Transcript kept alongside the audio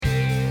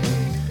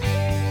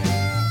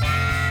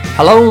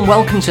Hello and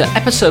welcome to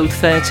episode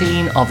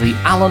 13 of the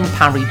Alun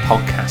Parry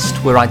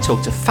podcast, where I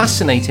talk to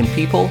fascinating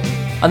people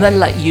and then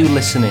let you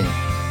listen in.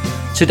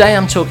 Today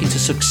I'm talking to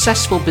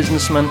successful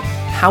businessman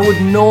Howard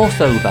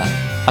Northover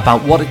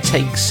about what it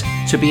takes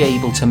to be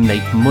able to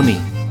make money.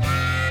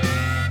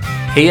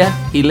 Here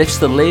he lifts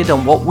the lid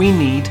on what we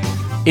need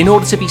in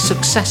order to be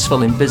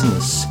successful in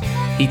business.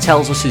 He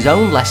tells us his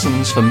own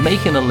lessons for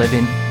making a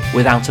living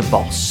without a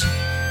boss.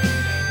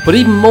 But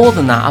even more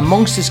than that,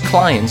 amongst his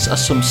clients are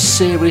some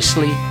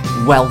seriously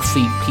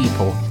wealthy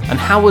people, and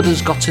Howard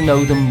has got to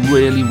know them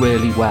really,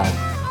 really well.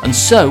 And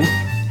so,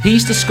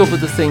 he's discovered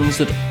the things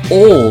that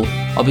all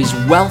of his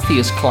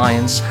wealthiest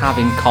clients have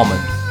in common,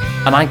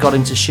 and I got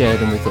him to share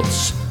them with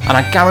us. And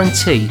I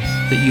guarantee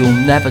that you'll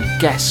never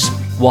guess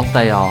what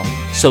they are.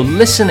 So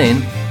listen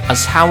in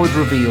as Howard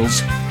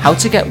reveals how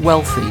to get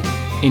wealthy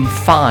in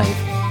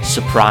 5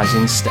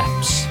 surprising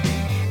steps.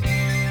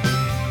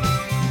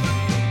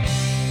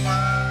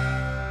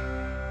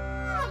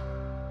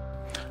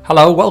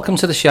 Hello, welcome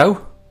to the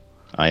show.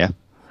 Hiya.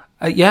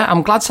 Yeah,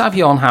 I'm glad to have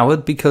you on,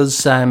 Howard,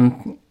 because, I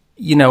know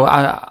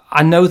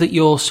that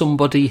you're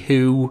somebody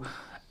who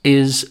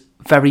is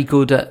very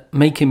good at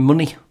making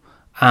money,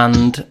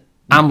 and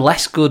I'm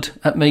less good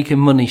at making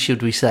money,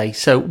 should we say.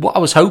 So what I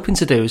was hoping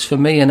to do is for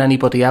me and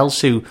anybody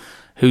else who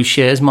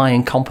shares my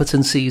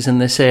incompetencies in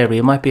this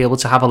area might be able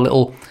to have a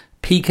little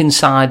peek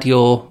inside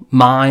your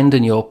mind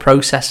and your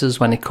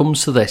processes when it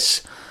comes to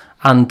this,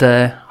 and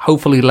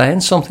hopefully learn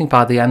something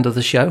by the end of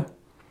the show.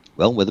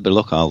 Well, with a bit of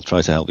luck, I'll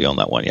try to help you on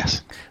that one,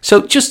 yes.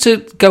 So just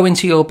to go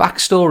into your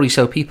backstory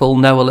so people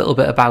know a little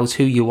bit about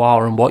who you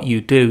are and what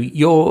you do,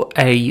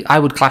 I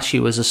would class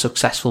you as a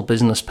successful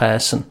business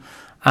person.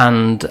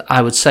 And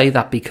I would say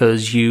that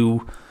because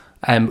you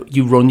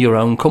run your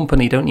own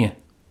company, don't you?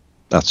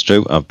 That's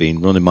true. I've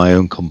been running my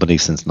own company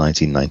since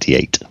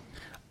 1998.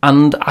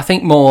 And I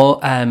think more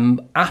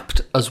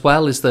apt as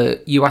well is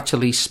that you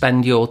actually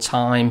spend your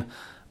time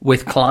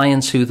with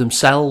clients who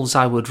themselves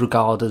I would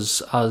regard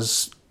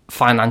as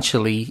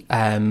financially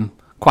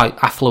quite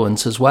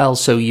affluent as well.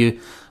 So you,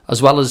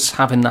 as well as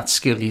having that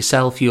skill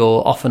yourself,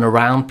 you're often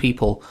around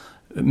people,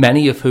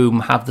 many of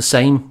whom have the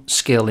same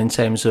skill in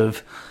terms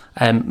of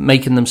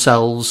making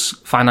themselves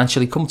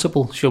financially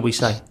comfortable, shall we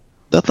say.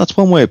 That's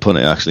one way of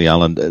putting it, actually,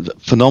 Alan.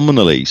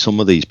 Phenomenally, some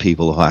of these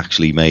people have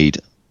actually made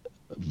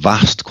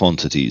vast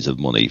quantities of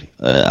money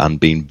and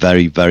been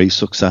very, very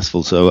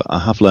successful. So I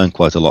have learned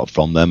quite a lot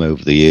from them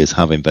over the years,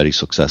 having very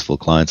successful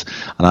clients.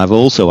 And I've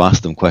also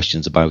asked them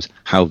questions about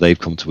how they've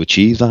come to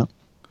achieve that.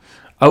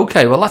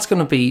 Okay, well, that's going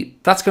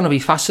to be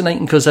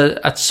fascinating, because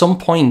at some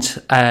point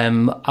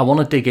I want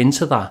to dig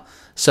into that.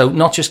 So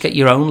not just get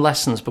your own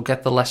lessons, but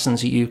get the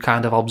lessons that you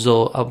kind of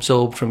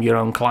absorb from your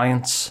own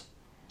clients.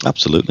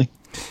 Absolutely.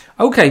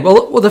 Okay,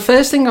 well, the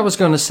first thing I was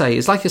going to say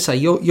is, like I say,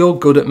 you're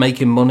good at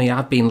making money.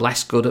 I've been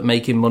less good at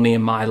making money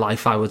in my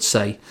life, I would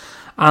say,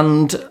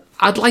 and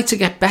I'd like to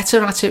get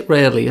better at it,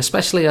 really,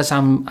 especially as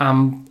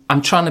I'm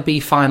trying to be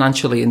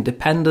financially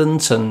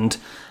independent, and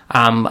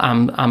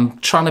I'm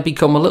trying to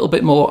become a little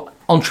bit more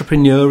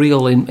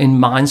entrepreneurial in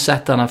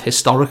mindset than I've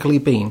historically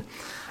been.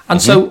 And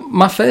so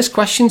my first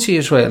question to you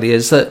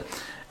is that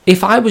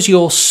if I was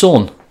your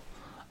son,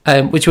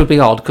 which would be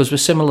odd because we're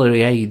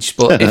similarly aged,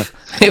 but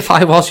if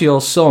I was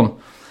your son,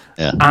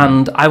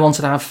 and I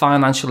wanted to have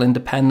financial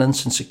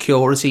independence and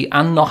security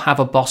and not have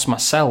a boss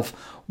myself,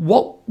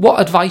 what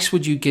advice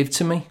would you give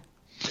to me?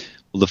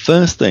 Well, the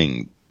first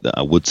thing that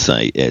I would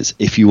say is,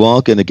 if you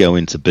are going to go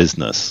into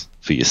business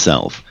for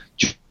yourself,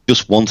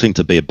 just wanting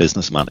to be a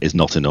businessman is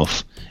not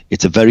enough.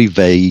 It's a very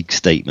vague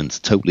statement,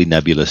 totally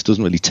nebulous,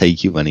 doesn't really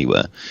take you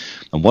anywhere.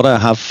 And what I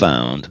have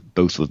found,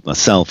 both with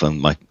myself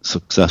and my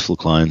successful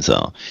clients,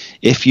 are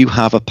if you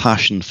have a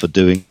passion for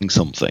doing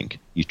something,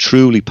 you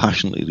truly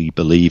passionately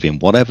believe in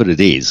whatever it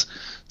is,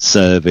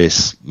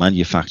 service,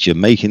 manufacture,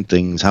 making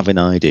things, having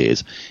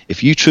ideas,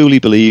 if you truly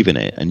believe in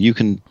it and you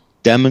can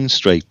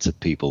demonstrate to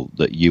people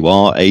that you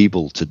are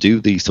able to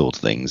do these sort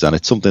of things and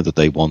it's something that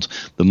they want,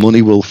 the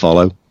money will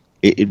follow.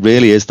 It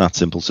really is that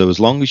simple. So as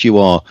long as you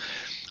are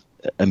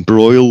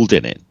embroiled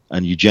in it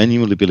and you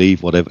genuinely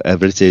believe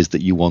whatever it is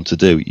that you want to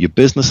do, your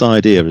business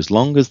idea, as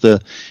long as there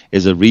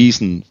is a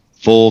reason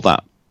for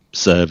that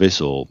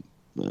service or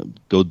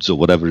goods or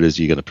whatever it is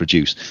you're going to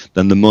produce,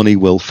 then the money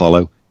will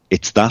follow.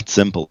 It's that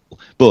simple.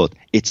 But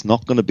it's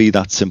not going to be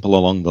that simple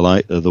along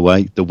the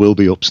way. There will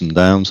be ups and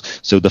downs.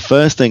 So the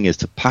first thing is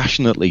to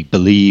passionately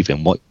believe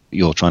in what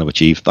you're trying to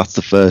achieve. That's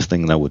the first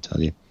thing that I would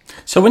tell you.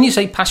 So when you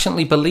say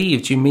passionately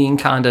believe, do you mean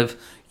kind of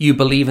you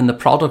believe in the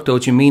product, or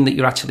do you mean that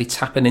you're actually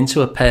tapping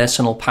into a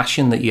personal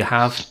passion that you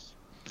have?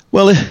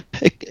 Well,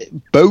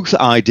 both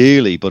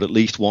ideally, but at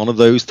least one of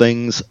those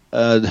things.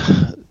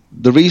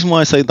 The reason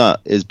why I say that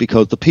is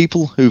because the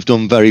people who've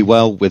done very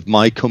well with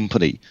my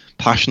company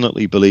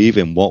passionately believe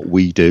in what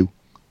we do.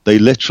 They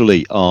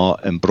literally are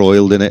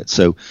embroiled in it.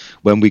 So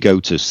when we go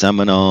to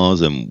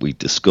seminars and we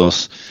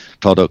discuss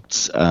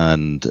products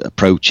and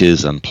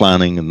approaches and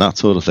planning and that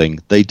sort of thing,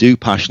 they do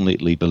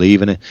passionately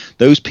believe in it.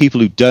 Those people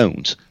who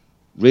don't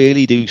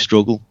really do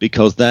struggle,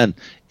 because then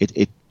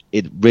it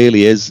it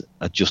really is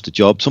just a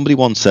job. Somebody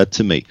once said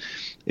to me,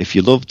 if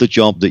you love the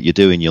job that you're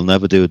doing, you'll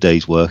never do a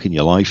day's work in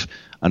your life.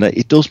 And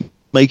it does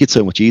make it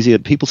so much easier.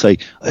 People say,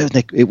 oh,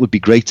 Nick, it would be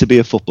great to be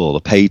a footballer,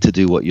 paid to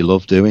do what you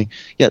love doing.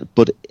 Yeah,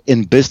 but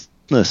in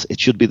business, it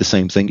should be the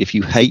same thing. If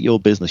you hate your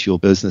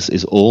business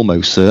is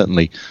almost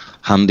certainly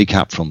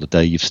handicapped from the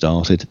day you've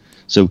started.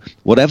 So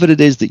whatever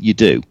it is that you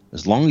do,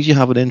 as long as you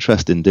have an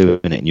interest in doing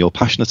it and you're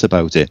passionate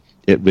about it,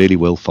 it really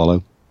will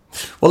follow.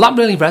 Well, that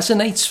really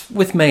resonates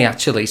with me,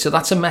 actually. So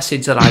that's a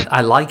message that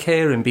I like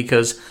hearing,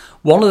 because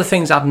one of the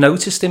things I've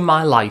noticed in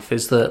my life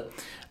is that,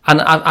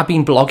 and I've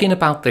been blogging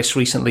about this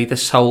recently,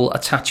 this whole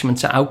attachment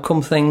to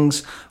outcome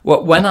things.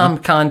 When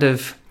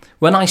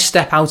when I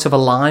step out of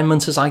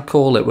alignment, as I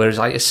call it, whereas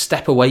I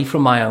step away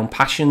from my own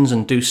passions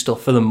and do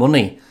stuff for the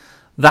money,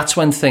 that's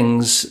when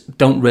things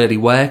don't really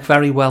work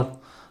very well.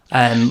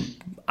 And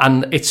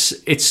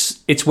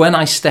it's when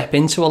I step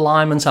into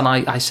alignment, and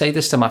I say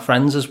this to my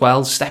friends as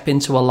well, step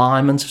into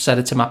alignment, I've said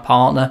it to my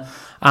partner,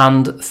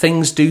 and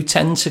things do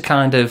tend to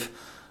kind of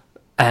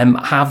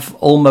have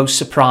almost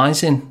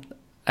surprising,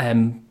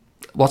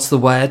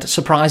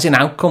 surprising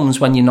outcomes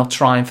when you're not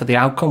trying for the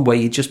outcome, where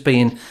you're just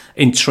being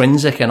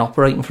intrinsic and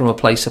operating from a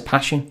place of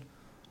passion.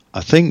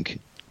 I think,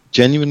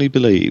 genuinely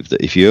believe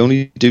that if you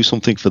only do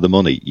something for the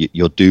money,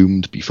 you're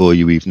doomed before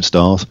you even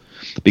start,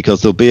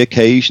 because there'll be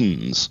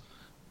occasions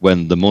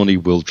when the money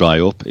will dry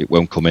up, it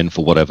won't come in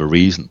for whatever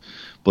reason,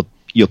 but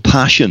your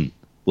passion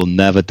will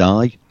never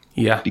die.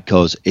 Yeah,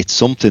 because it's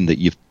something that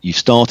you've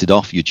started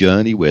off your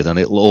journey with, and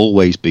it'll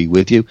always be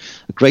with you.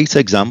 A great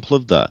example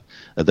of that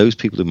are those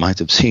people who might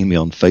have seen me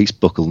on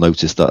Facebook will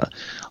notice that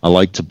I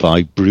like to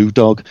buy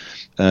BrewDog,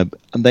 and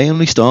they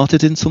only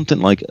started in something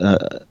like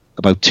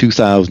about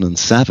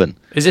 2007.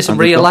 Is this a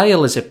real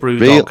ale? Is it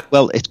BrewDog?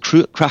 Well, it's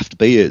craft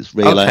beers,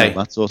 real ale,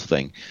 that sort of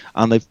thing,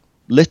 and they've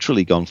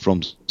literally gone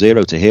from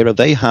zero to hero.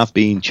 They have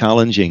been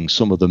challenging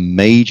some of the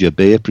major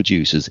beer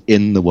producers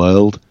in the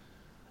world.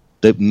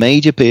 The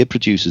major beer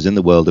producers in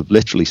the world have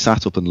literally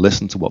sat up and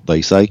listened to what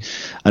they say,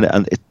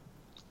 and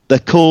they're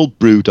called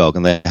BrewDog,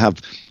 and they have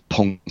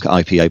punk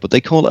IPA, but they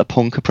call it a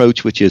punk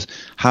approach, which is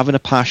having a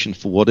passion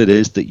for what it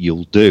is that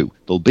you'll do.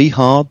 There'll be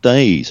hard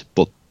days,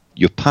 but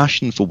your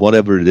passion for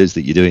whatever it is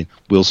that you're doing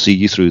will see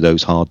you through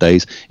those hard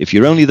days. If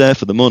you're only there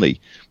for the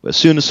money, as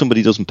soon as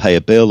somebody doesn't pay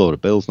a bill, or a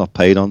bill's not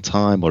paid on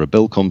time, or a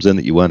bill comes in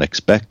that you weren't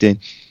expecting,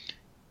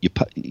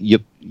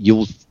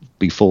 you'll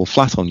be fall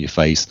flat on your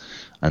face,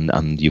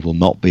 and you will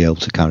not be able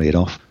to carry it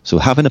off. So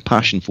having a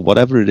passion for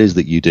whatever it is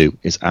that you do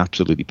is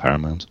absolutely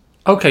paramount.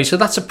 Okay, so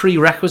that's a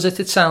prerequisite,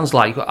 it sounds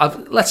like.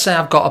 Let's say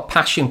I've got a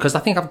passion, because I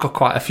think I've got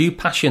quite a few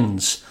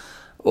passions.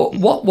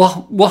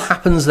 What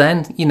happens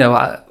then?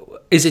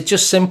 Is it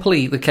just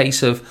simply the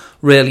case of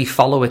really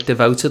follow it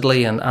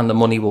devotedly and the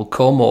money will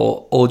come,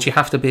 or do you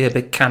have to be a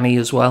bit canny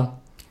as well?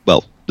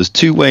 Well, there's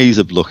two ways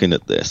of looking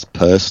at this.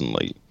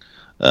 Personally,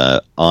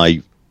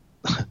 I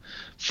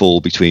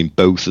fall between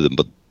both of them,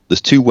 but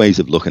there's two ways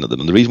of looking at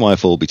them. And the reason why I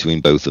fall between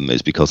both of them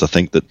is because I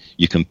think that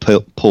you can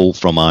pull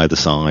from either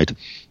side.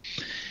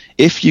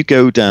 If you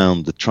go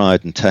down the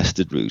tried and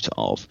tested route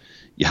of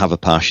you have a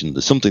passion,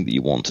 there's something that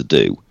you want to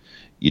do,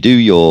 you do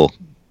your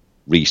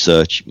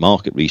research,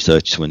 market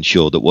research, to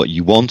ensure that what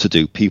you want to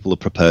do, people are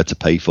prepared to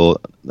pay for,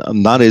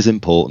 and that is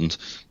important.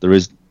 There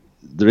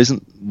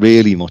isn't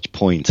really much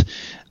point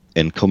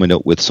in coming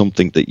up with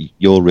something that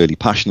you're really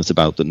passionate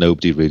about that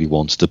nobody really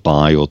wants to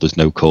buy, or there's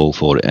no call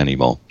for it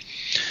anymore.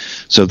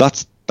 So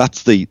that's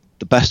the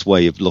best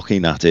way of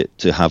looking at it,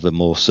 to have a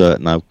more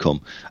certain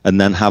outcome, and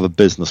then have a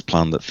business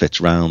plan that fits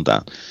around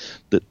that.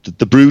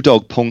 The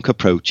BrewDog punk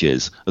approach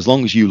is, as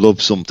long as you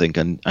love something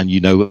and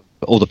you know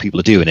other people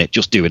are doing it,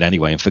 just do it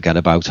anyway and forget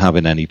about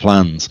having any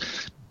plans.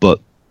 But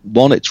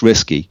one, it's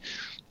risky,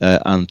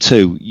 and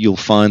two, you'll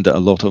find that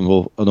an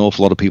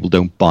awful lot of people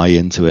don't buy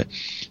into it.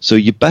 So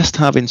you're best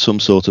having some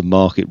sort of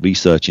market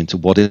research into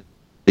what it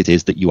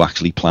is that you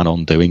actually plan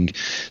on doing.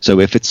 So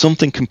if it's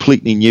something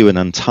completely new and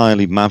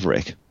entirely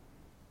maverick,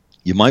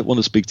 you might want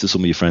to speak to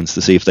some of your friends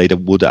to see if they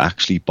would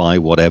actually buy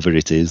whatever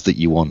it is that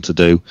you want to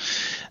do.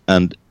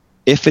 And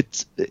if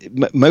it's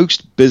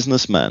most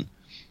businessmen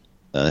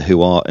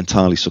who are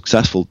entirely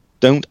successful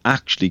don't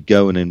actually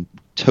go and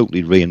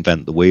totally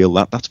reinvent the wheel.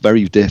 That's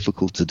very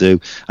difficult to do.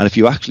 And if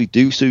you actually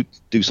do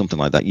something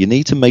like that, you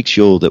need to make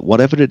sure that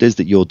whatever it is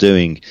that you're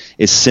doing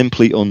is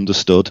simply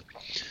understood.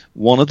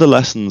 One of the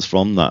lessons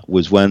from that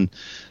was when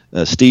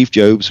Steve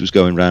Jobs was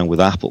going around with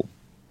Apple,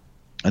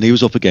 and he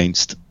was up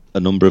against a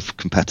number of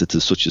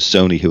competitors such as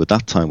Sony, who at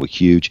that time were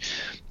huge.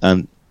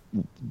 And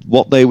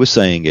what they were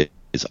saying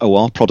is,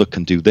 our product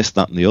can do this,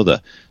 that, and the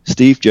other.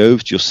 Steve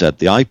Jobs just said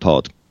the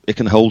iPod, it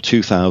can hold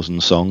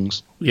 2,000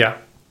 songs. Yeah.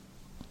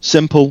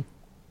 Simple,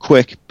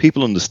 quick,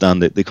 people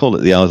understand it. They call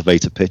it the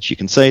elevator pitch. You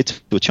can say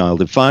it to a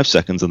child in 5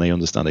 seconds and they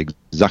understand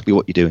exactly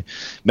what you're doing.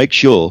 Make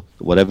sure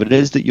that whatever it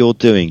is that you're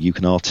doing, you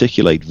can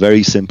articulate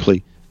very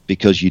simply,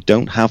 because you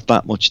don't have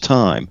that much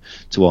time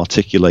to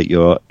articulate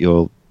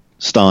your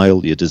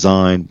style, your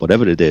design,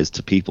 whatever it is,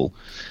 to people.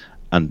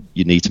 And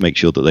you need to make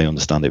sure that they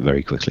understand it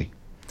very quickly.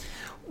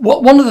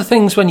 One of the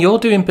things when you're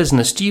doing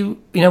business,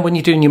 when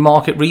you're doing your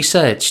market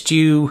research, do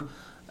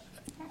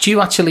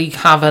you actually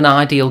have an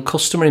ideal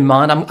customer in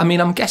mind?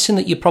 I'm guessing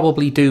that you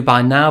probably do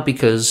by now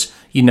because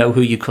you know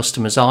who your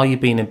customers are. You've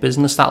been in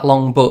business that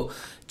long, but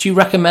do you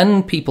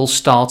recommend people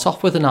start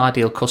off with an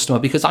ideal customer?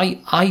 Because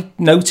I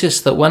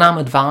notice that when I'm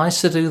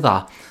advised to do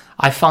that,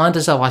 I find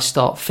as though I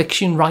start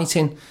fiction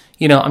writing.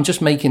 I'm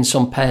just making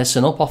some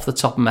person up off the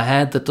top of my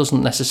head that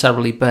doesn't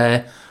necessarily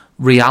bear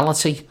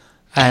reality.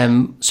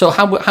 So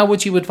how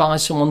would you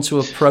advise someone to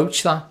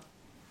approach that?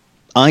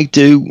 I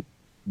do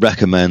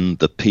recommend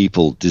that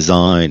people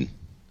design,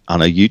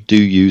 and I do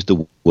use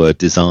the word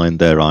design,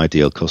 their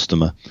ideal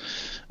customer.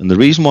 And the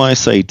reason why I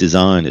say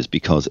design is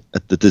because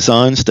at the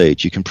design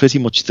stage, you can pretty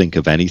much think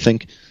of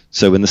anything.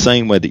 So in the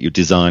same way that you're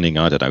designing,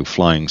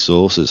 flying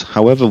saucers,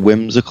 however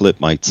whimsical it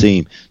might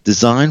seem,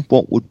 design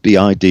what would be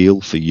ideal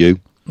for you.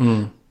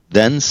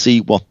 Then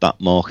see what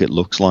that market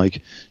looks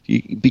like.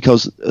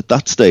 Because at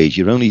that stage,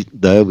 you're only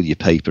there with your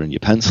paper and your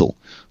pencil.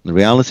 And the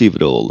reality of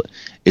it all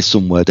is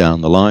somewhere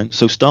down the line.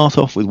 So start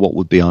off with what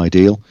would be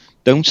ideal.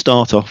 Don't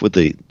start off with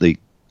the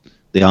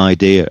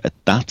idea at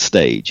that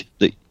stage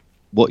that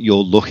what you're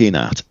looking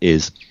at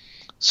is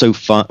so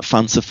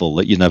fanciful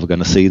that you're never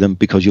going to see them,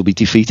 because you'll be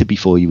defeated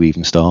before you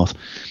even start.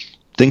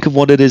 Think of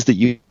what it is that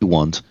you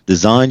want.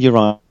 Design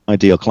your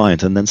ideal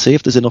client, and then see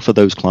if there's enough of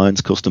those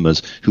clients,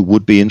 customers, who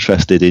would be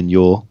interested in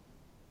your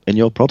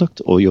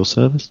product or your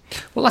service.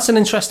 Well, that's an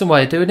interesting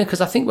way of doing it,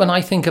 because I think when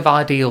I think of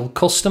ideal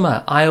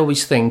customer, I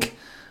always think,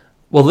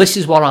 well, this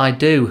is what I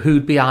do,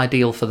 who'd be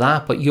ideal for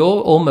that? But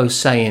you're almost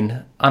saying,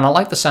 and I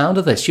like the sound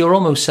of this, you're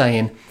almost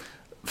saying,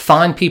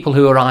 find people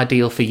who are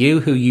ideal for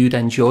you, who you'd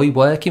enjoy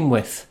working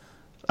with.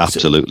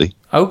 Absolutely.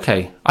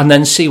 Okay. And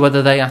then see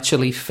whether they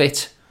actually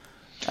fit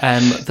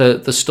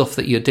the stuff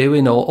that you're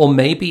doing, or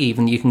maybe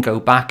even you can go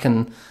back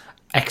and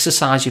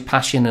exercise your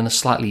passion in a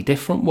slightly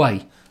different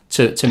way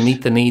to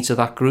meet the needs of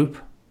that group.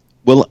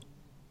 Well,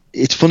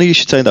 it's funny you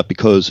should say that,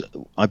 because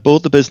I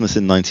bought the business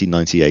in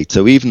 1998.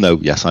 So even though,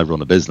 yes, I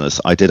run a business,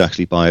 I did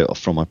actually buy it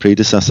from my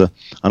predecessor,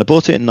 and I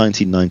bought it in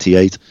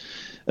 1998.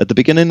 At the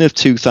beginning of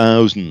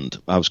 2000,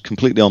 I was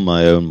completely on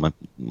my own.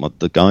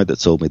 The guy that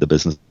sold me the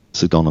business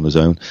had gone his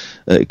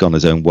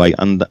own way.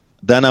 And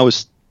then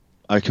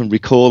I can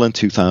recall in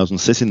 2000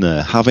 sitting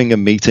there having a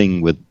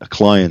meeting with a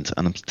client,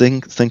 and I'm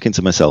thinking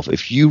to myself,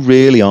 if you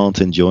really aren't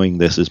enjoying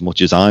this as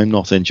much as I'm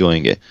not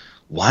enjoying it,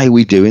 why are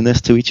we doing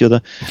this to each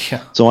other?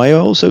 Yeah. So I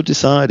also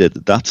decided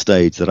at that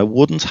stage that I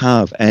wouldn't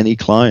have any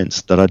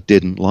clients that I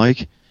didn't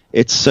like.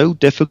 It's so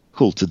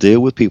difficult to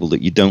deal with people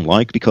that you don't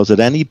like, because at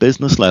any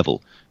business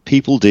level,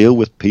 people deal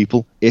with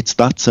people. It's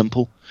that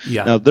simple.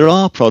 Yeah. Now, there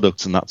are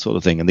products and that sort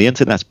of thing, and the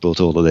internet's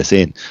brought all of this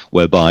in,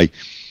 whereby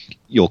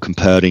you're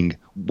comparing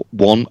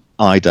one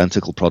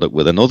identical product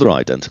with another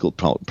identical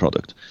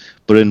product.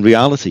 But in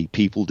reality,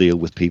 people deal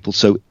with people.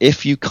 So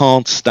if you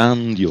can't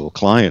stand your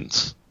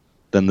clients,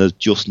 then there's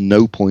just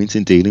no point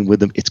in dealing with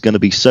them. It's going to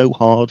be so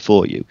hard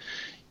for you.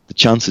 The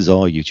chances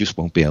are you just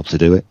won't be able to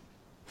do it.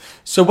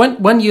 So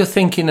when you're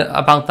thinking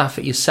about that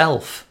for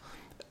yourself,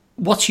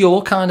 what's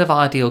your kind of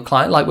ideal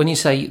client? Like when you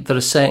say there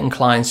are certain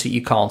clients that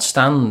you can't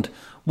stand,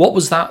 what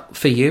was that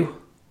for you?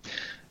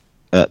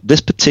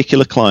 This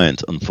particular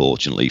client,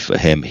 unfortunately for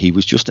him, he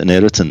was just an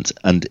irritant,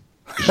 and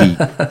he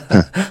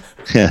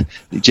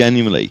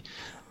genuinely,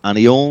 and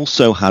he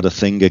also had a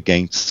thing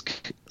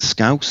against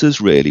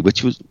Scousers, really,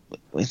 which was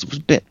a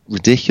bit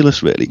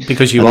ridiculous, really.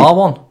 Because you are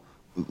one.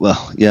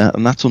 Well, yeah,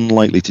 and that's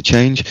unlikely to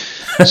change.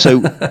 So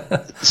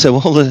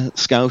all the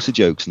Scouser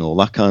jokes and all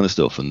that kind of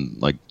stuff, and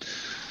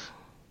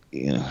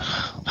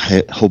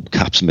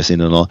hubcaps missing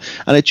and all,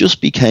 and it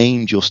just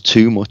became just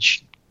too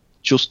much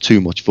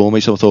for me.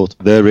 So I thought,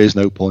 there is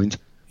no point.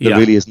 There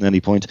really isn't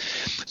any point.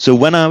 So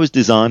when I was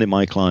designing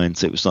my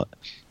clients, it was like,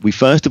 we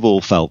first of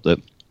all felt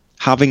that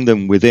having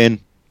them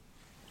within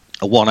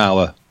a 1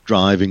 hour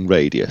driving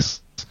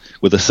radius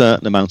with a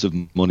certain amount of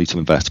money to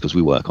invest, because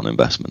we work on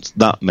investments,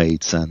 that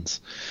made sense.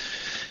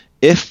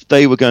 If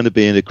they were going to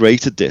be in a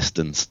greater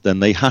distance, then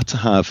they had to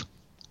have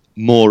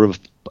more of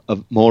a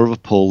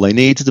pull. They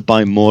needed to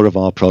buy more of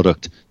our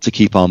product to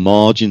keep our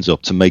margins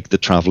up, to make the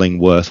travelling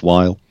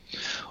worthwhile.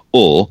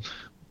 Or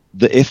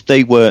that if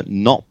they were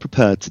not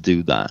prepared to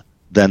do that,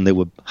 then they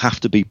would have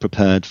to be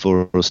prepared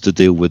for us to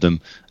deal with them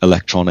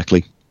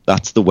electronically.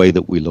 That's the way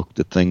that we looked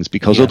at things,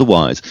 because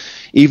otherwise,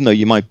 even though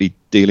you might be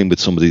dealing with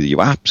somebody that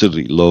you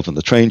absolutely love, and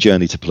the train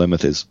journey to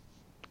Plymouth is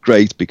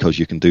great because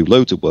you can do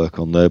loads of work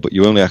on there, but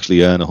you only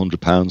actually earn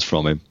 £100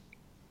 from him,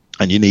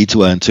 and you need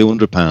to earn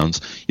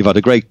 £200. You've had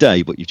a great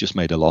day, but you've just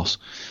made a loss.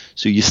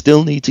 So you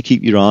still need to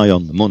keep your eye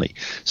on the money.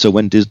 So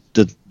when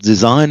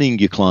designing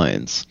your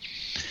clients,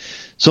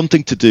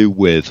 something to do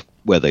with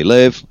where they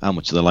live, how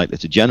much they're likely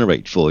to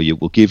generate for you,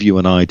 will give you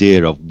an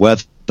idea of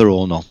whether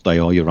or not they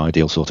are your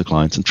ideal sort of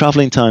clients. And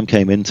travelling time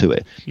came into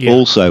it. Yeah.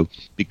 Also,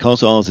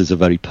 because ours is a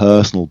very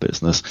personal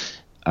business,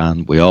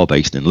 and we are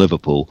based in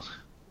Liverpool,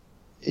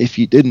 if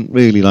you didn't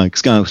really like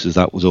Scousers,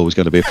 that was always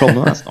going to be a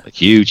problem. That's not a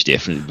huge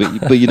difference,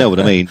 but you know what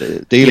I mean.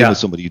 Dealing with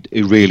somebody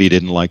who really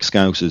didn't like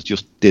Scousers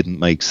just didn't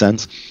make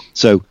sense.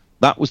 So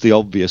that was the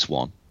obvious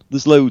one.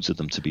 There's loads of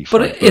them, to be fair.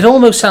 But it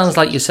almost sounds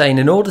like you're saying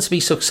in order to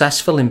be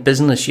successful in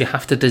business, you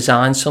have to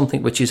design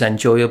something which is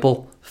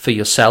enjoyable for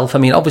yourself. I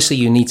mean, obviously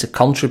you need to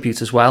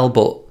contribute as well,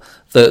 but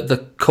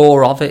the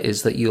core of it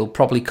is that you'll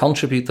probably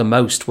contribute the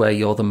most where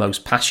you're the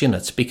most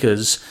passionate,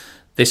 because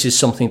this is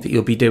something that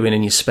you'll be doing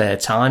in your spare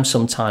time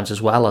sometimes as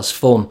well as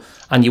fun.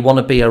 And you want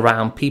to be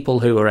around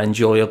people who are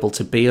enjoyable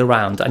to be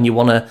around, and you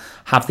want to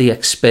have the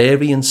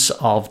experience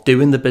of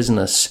doing the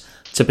business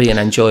to be an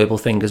enjoyable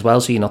thing as well,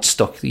 so you're not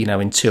stuck, in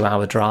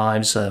 2-hour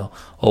drives or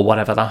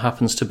whatever that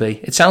happens to be.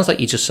 It sounds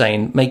like you're just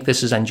saying, make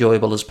this as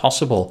enjoyable as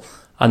possible,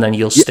 and then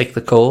you'll stick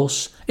the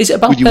course. Is it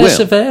about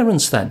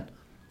perseverance then?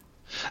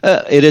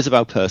 It is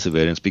about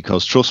perseverance,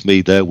 because trust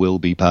me, there will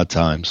be bad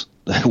times.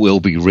 There will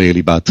be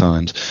really bad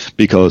times,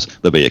 because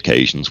there'll be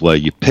occasions where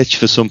you pitch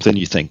for something,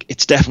 you think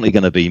it's definitely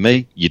going to be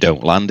me, you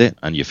don't land it,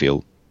 and you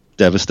feel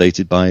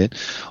devastated by it.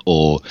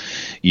 Or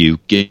you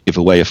give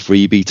away a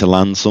freebie to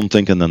land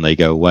something, and then they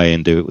go away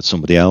and do it with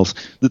somebody else.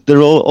 There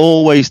are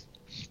always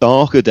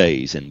darker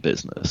days in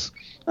business,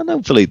 and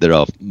hopefully there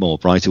are more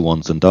brighter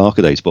ones than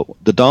darker days. But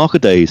the darker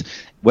days,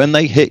 when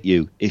they hit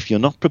you, if you're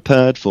not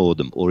prepared for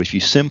them, or if you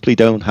simply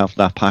don't have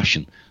that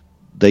passion,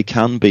 they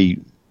can be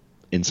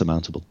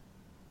insurmountable.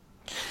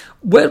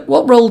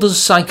 What role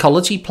does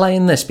psychology play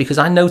in this? Because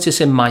I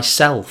notice in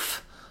myself,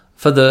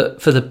 for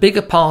the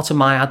bigger part of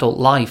my adult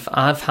life,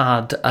 I've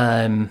had,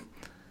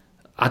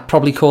 I'd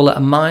probably call it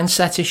a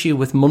mindset issue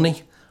with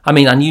money. I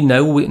mean, and you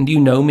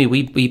know me,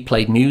 we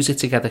played music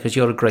together because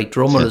you're a great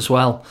drummer as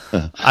well.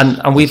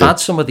 And we've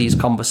had some of these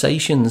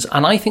conversations,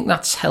 and I think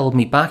that's held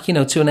me back.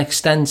 To an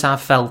extent,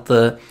 I've felt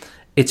that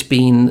it's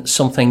been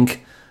something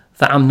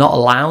that I'm not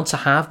allowed to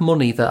have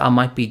money, that I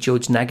might be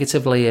judged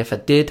negatively. If I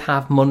did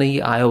have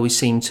money, I always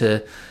seem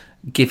to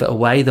give it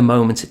away the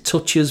moment it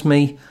touches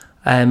me.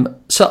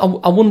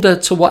 So I wonder,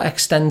 to what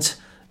extent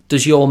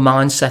does your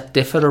mindset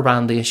differ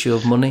around the issue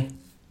of money?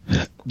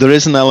 There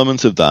is an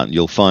element of that.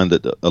 You'll find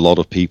that a lot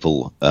of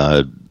people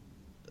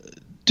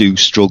do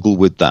struggle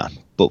with that.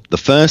 But the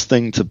first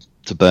thing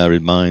to bear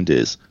in mind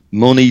is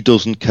money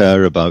doesn't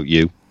care about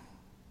you.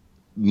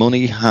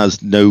 Money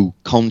has no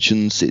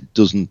conscience. It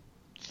doesn't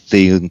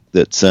think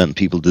that certain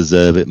people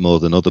deserve it more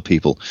than other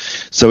people.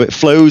 So it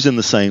flows in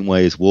the same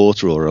way as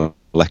water or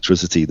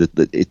electricity,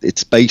 that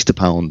it's based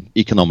upon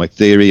economic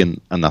theory,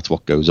 and that's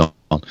what goes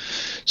on.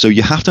 So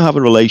you have to have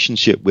a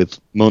relationship with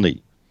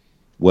money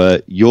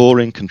where you're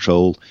in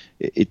control.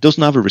 It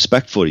doesn't have a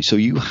respect for you, so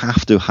you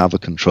have to have a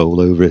control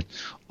over it.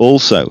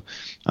 Also,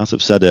 as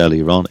I've said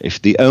earlier on,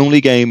 if the only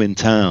game in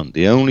town,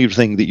 the only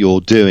thing that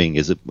you're doing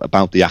is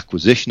about the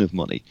acquisition of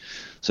money,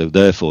 so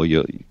therefore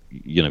you're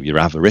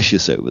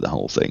avaricious over the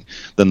whole thing,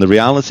 then the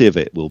reality of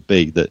it will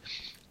be that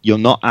you're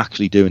not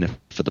actually doing it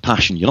for the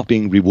passion. You're not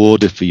being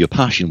rewarded for your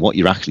passion. What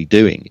you're actually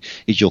doing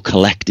is you're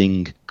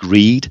collecting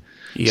greed.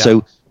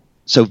 Yeah.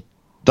 So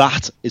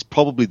that is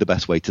probably the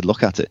best way to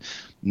look at it.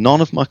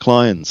 None of my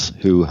clients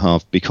who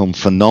have become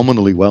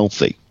phenomenally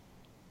wealthy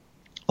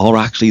are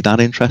actually that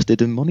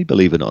interested in money,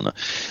 believe it or not.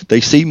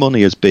 They see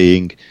money as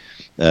being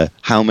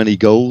how many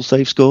goals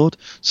they've scored.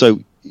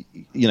 So,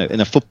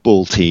 in a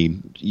football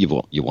team, you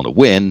want to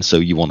win, so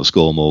you want to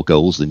score more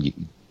goals than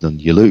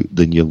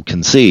you'll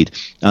concede.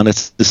 And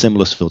it's the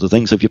similar sort of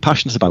thing. So if you're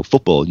passionate about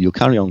football, you'll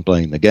carry on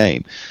playing the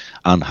game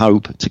and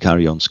hope to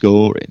carry on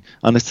scoring.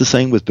 And it's the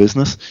same with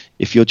business.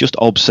 If you're just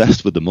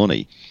obsessed with the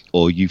money,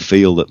 or you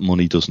feel that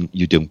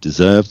you don't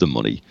deserve the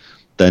money,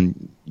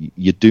 then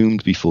you're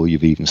doomed before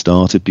you've even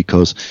started,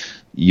 because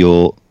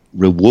your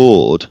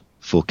reward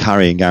for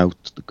carrying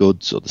out the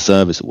goods or the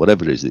service or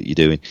whatever it is that you're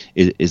doing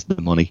is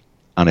the money.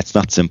 And it's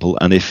that simple.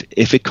 And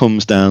if it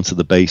comes down to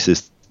the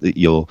basis that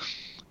you're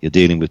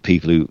dealing with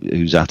people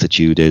whose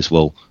attitude is,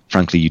 well,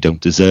 frankly, you don't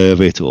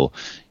deserve it, or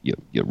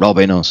you're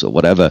robbing us or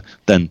whatever,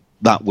 then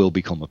that will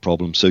become a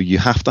problem. So you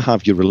have to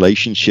have your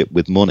relationship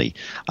with money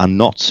and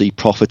not see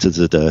profit as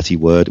a dirty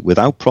word.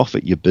 Without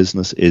profit, your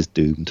business is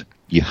doomed.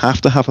 You have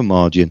to have a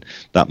margin.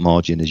 That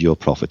margin is your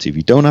profit. If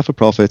you don't have a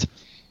profit,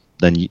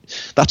 then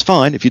that's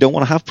fine. If you don't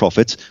want to have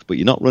profits, but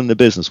you're not running a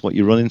business, what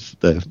you're running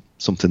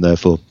something there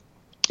for,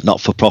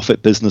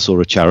 not-for-profit business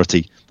or a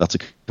charity, that's a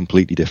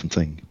completely different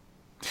thing.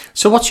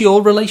 So what's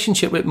your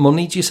relationship with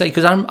money, do you say?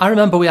 Because I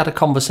remember we had a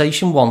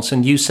conversation once,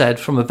 and you said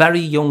from a very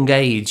young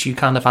age you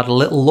kind of had a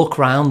little look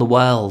around the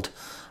world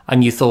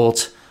and you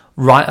thought,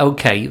 right,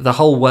 okay, the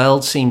whole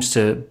world seems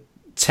to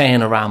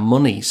turn around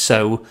money,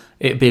 so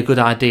it'd be a good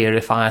idea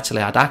if I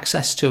actually had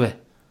access to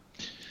it.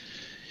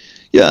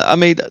 Yeah, I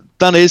mean,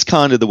 that is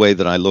kind of the way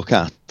that I look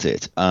at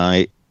it.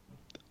 I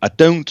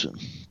don't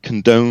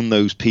condone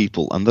those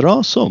people, and there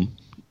are some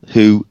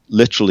who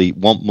literally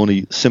want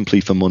money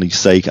simply for money's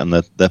sake, and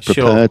they're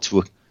prepared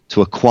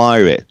to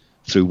acquire it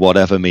through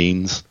whatever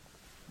means.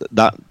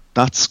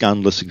 That's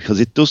scandalous, because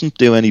it doesn't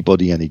do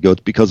anybody any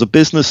good, because a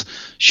business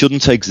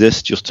shouldn't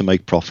exist just to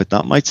make profit.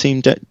 That might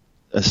seem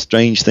a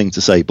strange thing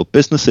to say, but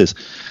businesses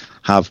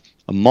have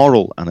a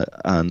moral and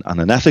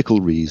an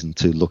ethical reason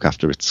to look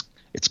after its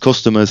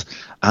customers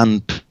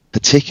and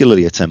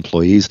particularly its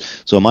employees.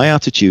 So my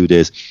attitude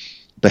is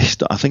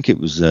based, I think it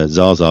was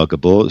Zaza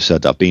Gabor who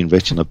said, I've been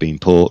rich and I've been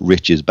poor,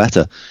 rich is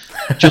better.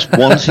 Just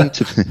wanting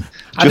to...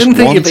 I didn't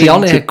think you'd be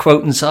on here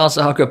quoting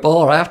Zaza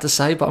Gabor, I have to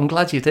say, but I'm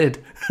glad you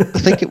did. I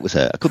think it was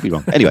her. I could be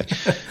wrong. Anyway,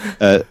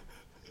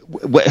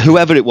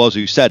 whoever it was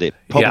who said it,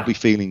 probably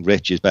feeling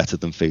rich is better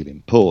than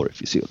feeling poor, if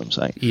you see what I'm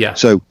saying. Yeah.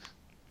 So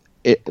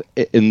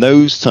in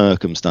those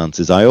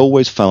circumstances, I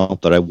always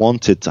felt that I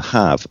wanted to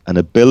have an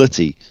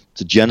ability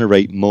to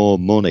generate more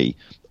money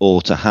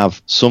or to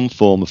have some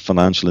form of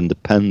financial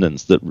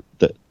independence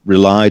that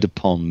relied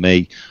upon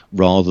me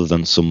rather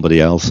than somebody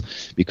else.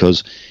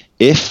 Because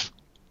if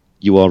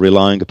you are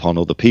relying upon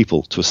other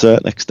people, to a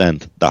certain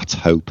extent, that's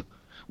hope.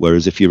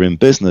 Whereas if you're in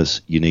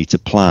business, you need to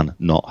plan,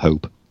 not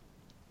hope.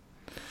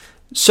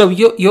 So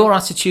your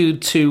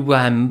attitude to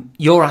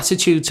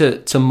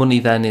money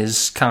then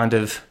is kind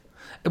of,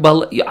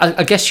 well,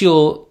 I guess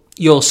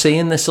you're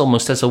seeing this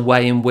almost as a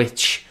way in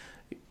which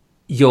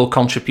your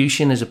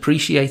contribution is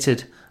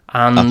appreciated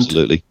and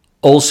absolutely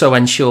also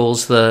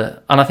ensures and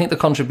I think the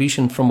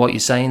contribution from what you're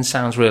saying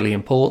sounds really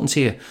important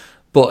to you,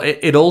 but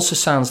it also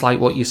sounds like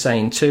what you're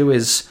saying too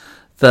is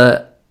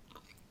that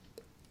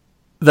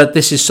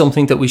this is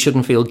something that we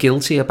shouldn't feel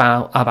guilty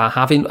about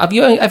having. Have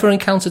you ever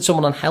encountered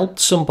someone and helped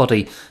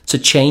somebody to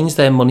change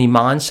their money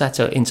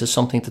mindset into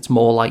something that's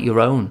more like your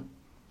own?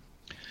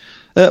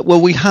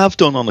 Well, we have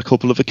done on a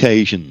couple of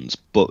occasions,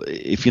 but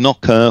if you're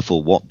not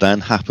careful, what then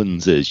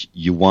happens is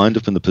you wind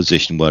up in the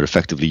position where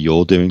effectively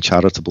you're doing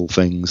charitable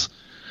things,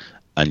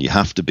 and you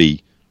have to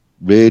be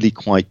really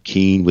quite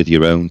keen with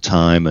your own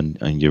time and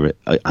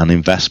an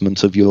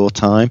investment of your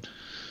time.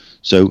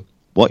 So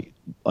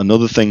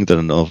another thing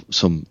that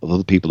some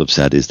other people have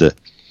said is that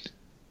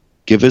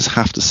givers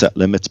have to set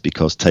limits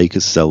because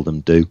takers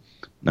seldom do.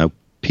 Now,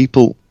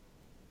 people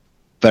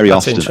very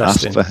often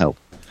ask for help.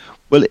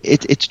 Well,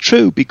 it's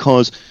true,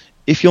 because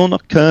if you're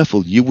not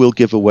careful, you will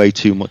give away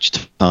too much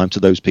time to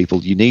those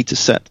people. You need to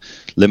set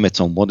limits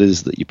on what it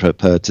is that you're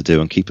prepared to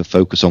do and keep a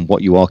focus on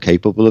what you are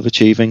capable of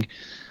achieving.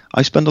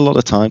 I spend a lot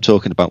of time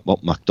talking about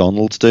what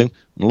McDonald's do,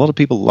 and a lot of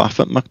people laugh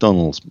at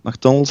McDonald's.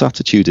 McDonald's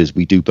attitude is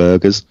we do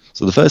burgers.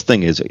 So the first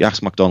thing is, you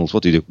ask McDonald's,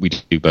 what do you do? We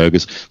do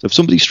burgers. So if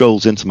somebody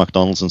strolls into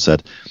McDonald's and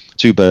said,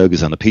 2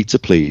 burgers and a pizza,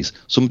 please,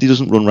 somebody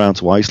doesn't run around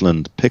to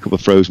Iceland, pick up a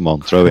frozen one,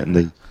 throw it in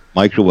the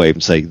microwave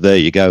and say, there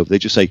you go. They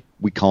just say,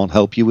 we can't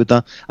help you with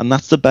that. And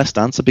that's the best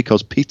answer,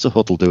 because Pizza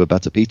Hut will do a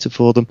better pizza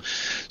for them.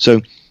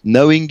 So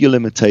knowing your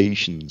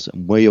limitations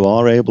and where you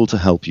are able to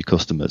help your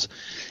customers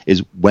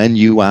is when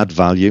you add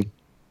value.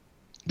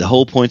 The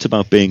whole point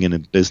about being in a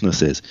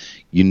business is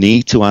you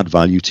need to add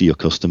value to your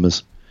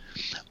customers.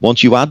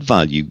 Once you add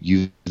value,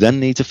 you then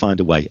need to find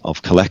a way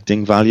of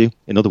collecting value.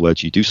 In other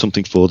words, you do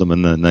something for them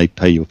and then they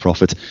pay you a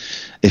profit.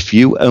 If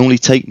you only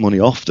take money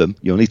off them,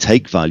 you only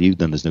take value,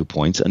 then there's no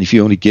point. And if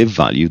you only give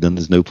value, then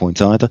there's no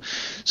point either.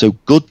 So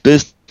good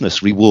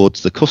business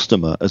rewards the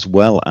customer as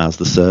well as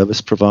the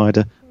service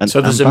provider. So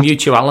there's a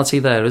mutuality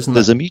there, isn't there?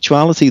 There's a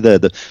mutuality there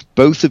that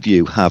both of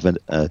you have a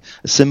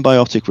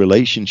symbiotic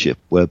relationship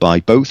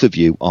whereby both of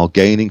you are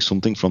gaining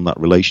something from that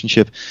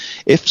relationship.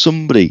 If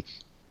somebody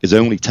is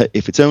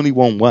if it's only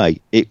one way,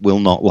 it will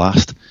not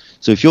last.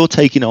 So if you're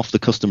taking off the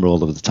customer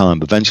all of the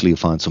time, eventually you'll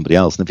find somebody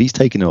else. And if he's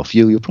taking it off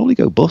you, you'll probably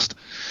go bust.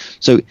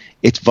 So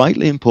it's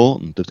vitally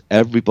important that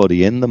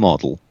everybody in the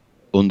model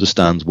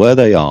understands where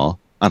they are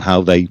and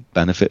how they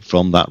benefit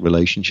from that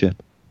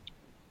relationship.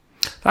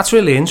 That's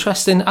really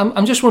interesting.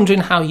 I'm just wondering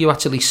how you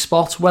actually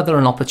spot whether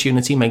an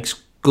opportunity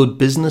makes good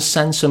business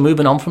sense. So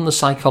moving on from the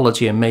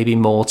psychology and maybe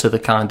more to the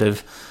kind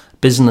of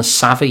business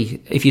savvy.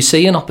 If you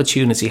see an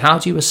opportunity, how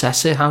do you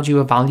assess it? How do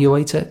you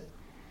evaluate it?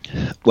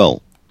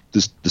 Well,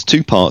 there's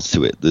 2 parts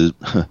to it.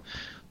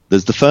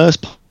 There's the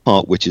first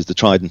part, which is the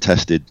tried and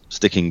tested,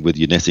 sticking with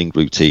your knitting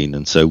routine.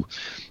 And so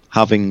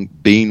having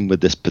been with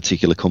this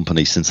particular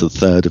company since the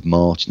 3rd of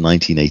March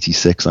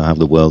 1986, I have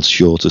the world's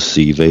shortest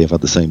CV. I've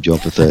had the same job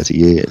for 30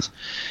 years.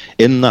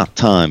 In that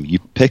time, you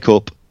pick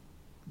up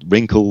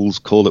wrinkles,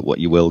 call it what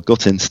you will,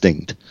 gut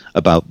instinct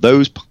about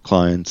those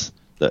clients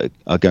that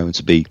are going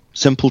to be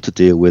simple to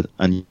deal with,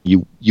 and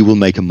you will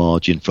make a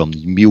margin from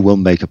them. You will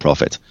make a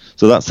profit.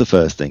 So that's the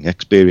first thing.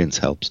 Experience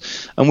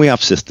helps. And we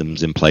have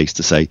systems in place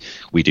to say,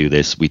 we do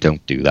this, we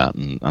don't do that,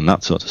 and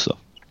that sort of stuff.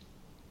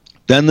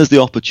 Then there's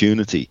the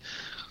opportunity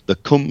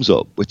that comes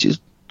up, which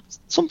is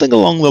something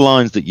along the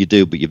lines that you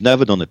do, but you've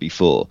never done it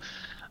before.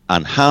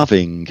 And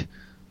having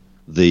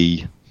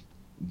the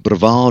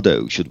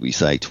bravado, should we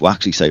say, to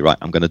actually say, right,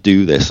 I'm going to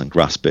do this and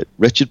grasp it.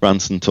 Richard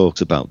Branson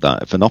talks about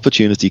that. If an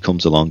opportunity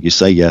comes along, you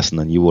say yes, and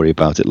then you worry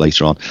about it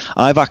later on.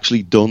 I've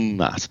actually done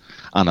that,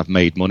 and I've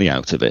made money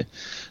out of it.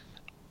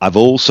 I've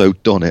also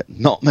done it,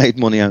 not made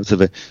money out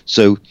of it.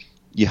 So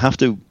you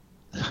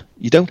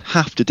don't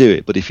have to do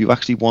it, but if you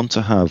actually want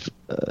to have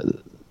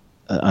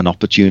an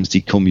opportunity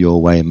come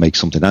your way and make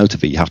something out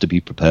of it, you have to be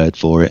prepared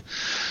for it.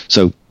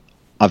 So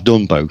I've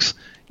done both.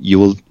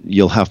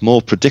 you'll have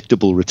more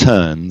predictable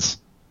returns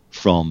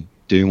from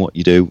doing what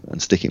you do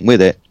and sticking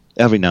with it.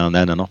 Every now and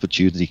then an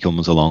opportunity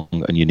comes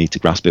along and you need to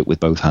grasp it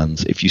with both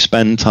hands. If you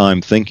spend time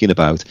thinking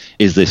about,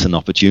 is this an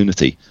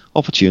opportunity?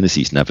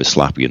 Opportunities never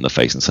slap you in the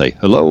face and say,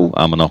 hello,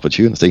 I'm an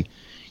opportunity.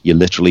 You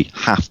literally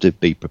have to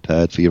be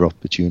prepared for your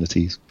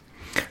opportunities.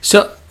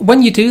 So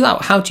when you do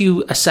that, how do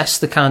you assess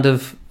the kind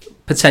of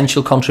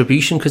potential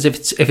contribution? Because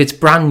if it's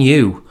brand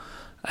new,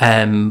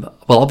 well,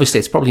 obviously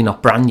it's probably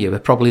not brand new.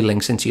 It probably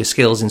links into your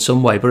skills in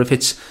some way. But if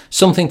it's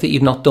something that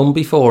you've not done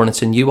before and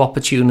it's a new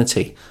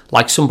opportunity,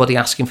 like somebody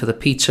asking for the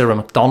pizza at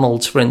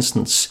McDonald's, for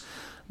instance,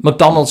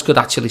 McDonald's could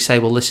actually say,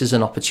 well, this is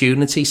an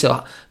opportunity.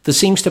 So there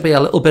seems to be a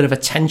little bit of a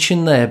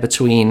tension there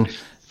between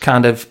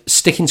kind of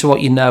sticking to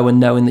what you know and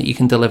knowing that you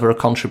can deliver a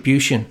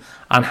contribution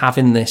and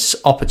having this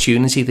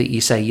opportunity that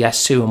you say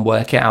yes to and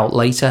work it out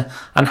later.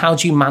 And how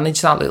do you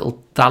manage that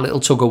little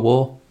tug of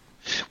war?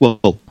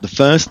 Well, the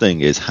first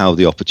thing is how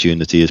the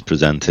opportunity is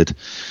presented.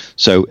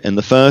 So in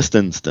the first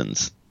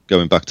instance,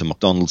 going back to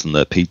McDonald's and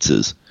their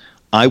pizzas,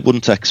 I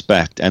wouldn't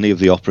expect any of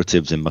the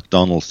operatives in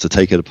McDonald's to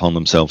take it upon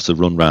themselves to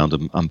run round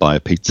and buy a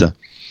pizza.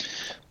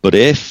 But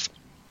if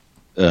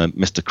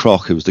Mr.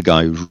 Kroc, who was the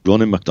guy who's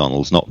running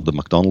McDonald's, not the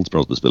McDonald's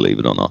brothers, believe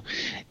it or not,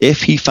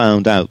 if he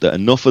found out that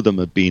enough of them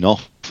had been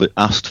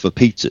asked for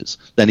pizzas,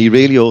 then he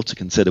really ought to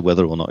consider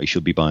whether or not he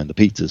should be buying the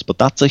pizzas. But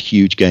that's a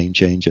huge game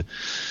changer.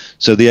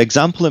 So the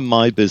example in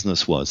my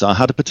business was, I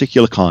had a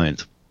particular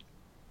client,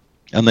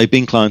 and they've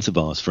been clients of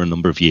ours for a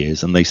number of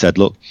years, and they said,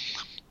 look,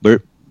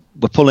 we're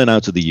pulling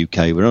out of the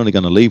UK, we're only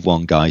going to leave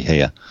one guy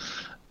here,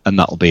 and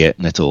that'll be it,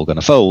 and it's all going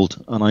to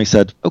fold. And I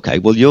said, okay,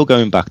 well, you're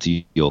going back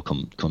to your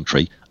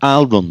country,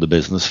 I'll run the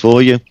business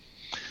for you.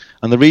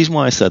 And the reason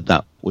why I said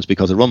that was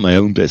because I run my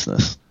own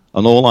business,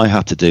 and all I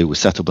had to do was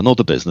set up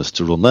another business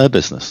to run their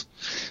business.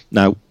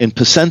 Now, in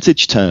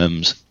percentage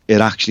terms,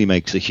 it actually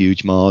makes a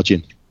huge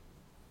margin.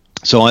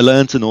 So I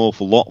learned an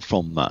awful lot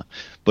from that.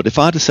 But if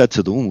I'd have said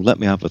to them, let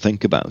me have a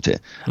think about it,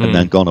 and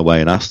then gone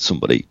away and asked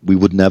somebody, we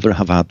would never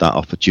have had that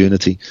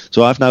opportunity.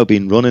 So I've now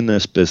been running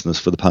this business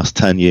for the past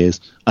 10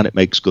 years, and it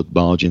makes good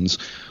margins.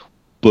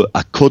 But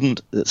I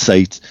couldn't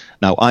say,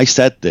 now I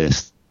said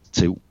this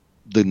to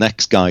the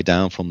next guy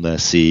down from their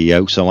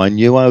CEO, so I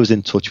knew I was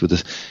in touch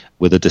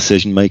with a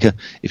decision maker.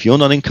 If you're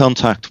not in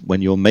contact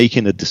when you're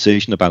making a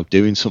decision about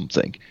doing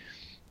something,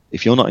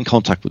 if you're not in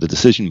contact with a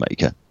decision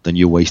maker, then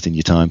you're wasting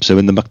your time. So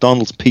in the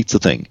McDonald's pizza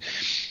thing,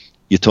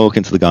 you're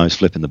talking to the guy who's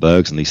flipping the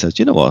burgers, and he says,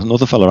 you know what,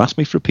 another fella asked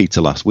me for a pizza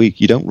last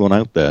week. You don't run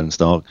out there and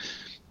start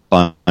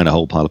buying a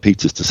whole pile of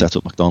pizzas to set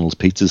up McDonald's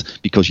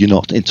pizzas because you're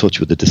not in touch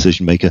with the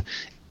decision maker.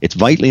 It's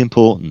vitally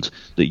important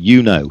that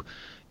you know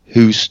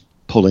who's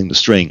pulling the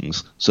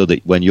strings, so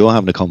that when you're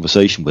having a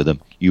conversation with them,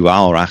 you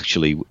are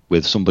actually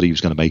with somebody who's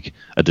going to make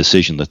a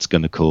decision that's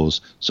going to cause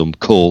some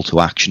call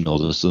to action, or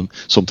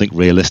something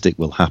realistic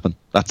will happen.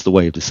 That's the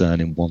way of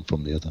discerning one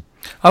from the other.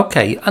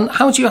 Okay, and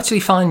how do you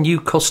actually find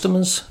new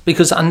customers?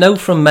 Because I know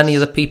from many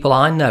of the people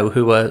I know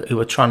who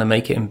are trying to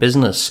make it in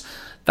business,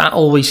 that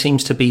always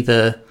seems to be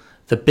the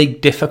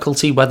big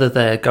difficulty, whether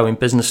they're going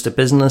business to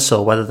business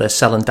or whether they're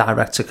selling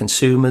direct to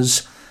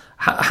consumers.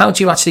 How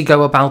do you actually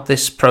go about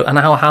this and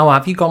how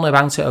have you gone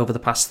about it over the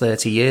past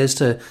 30 years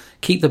to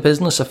keep the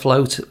business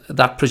afloat?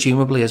 That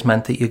presumably has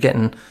meant that you're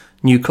getting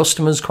new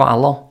customers quite a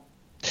lot.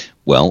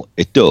 Well,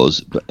 it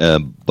does,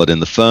 but in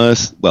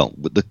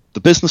the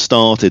business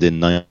started in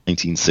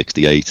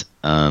 1968,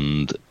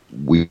 and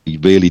we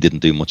really didn't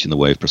do much in the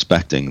way of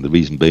prospecting. The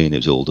reason being, it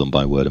was all done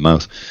by word of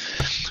mouth.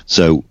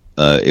 So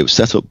it was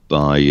set up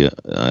by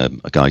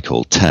a guy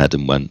called Ted,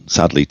 and when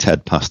sadly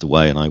Ted passed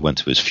away and I went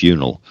to his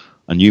funeral,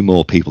 I knew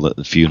more people at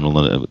the funeral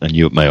than I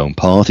knew at my own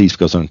parties,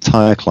 because our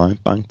entire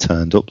client bank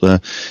turned up there.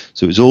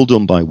 So it was all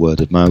done by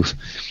word of mouth.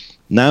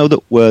 Now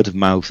that word of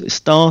mouth is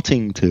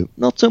starting to,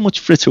 not so much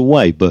fritter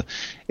away, but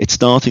it's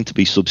starting to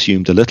be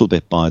subsumed a little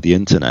bit by the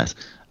internet.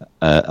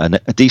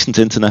 A decent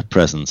internet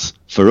presence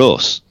for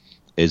us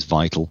is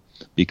vital,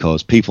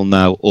 because people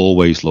now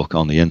always look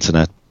on the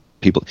internet.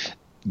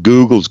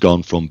 Google's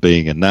gone from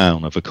being a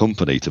noun of a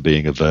company to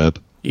being a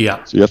verb.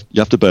 Yeah. So you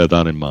have to bear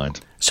that in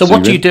mind. So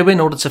what do you do in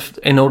order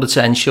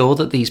to ensure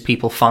that these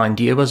people find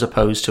you as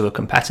opposed to a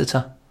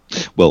competitor?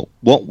 Well,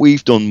 what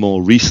we've done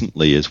more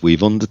recently is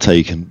we've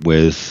undertaken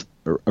with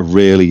a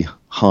really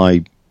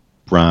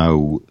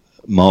highbrow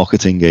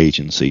marketing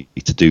agency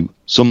to do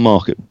some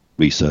market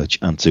research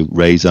and to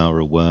raise our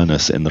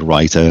awareness in the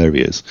right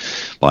areas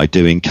by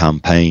doing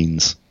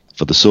campaigns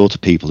for the sort of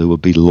people who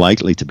would be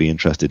likely to be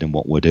interested in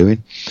what we're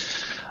doing.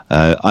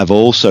 I've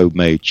also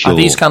made sure... Are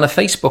these kind of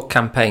Facebook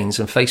campaigns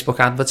and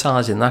Facebook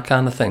advertising, that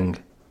kind of thing?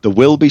 There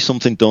will be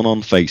something done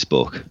on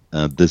Facebook.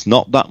 There's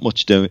not that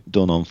much done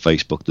on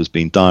Facebook. There's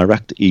been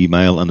direct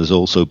email, and there's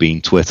also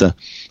been Twitter.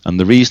 And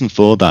the reason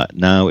for that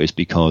now is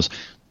because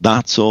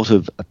that sort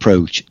of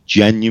approach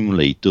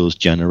genuinely does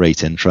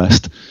generate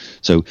interest.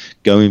 So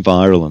going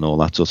viral and all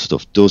that sort of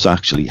stuff does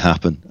actually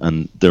happen.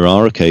 And there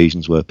are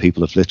occasions where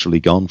people have literally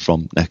gone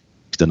from next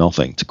to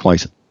nothing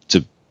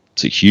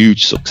to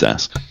huge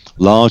success.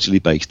 largely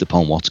based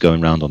upon what's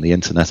going around on the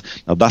internet.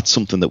 Now, that's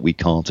something that we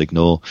can't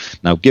ignore.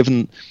 Now,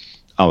 given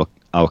our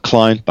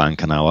client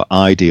bank and our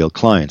ideal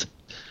client,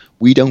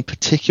 we don't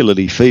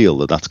particularly feel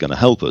that that's going to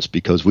help us,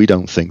 because we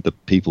don't think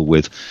that people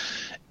with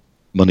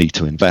money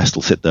to invest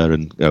will sit there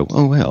and go,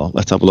 oh, well,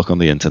 let's have a look on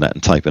the internet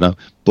and type it out.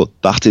 But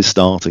that is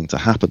starting to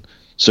happen.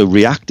 So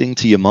reacting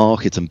to your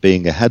market and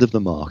being ahead of the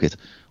market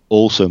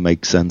also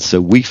makes sense.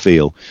 So we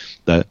feel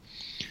that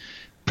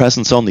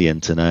presence on the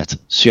internet,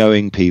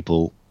 showing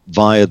people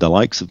via the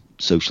likes of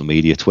social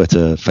media,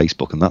 Twitter,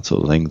 Facebook, and that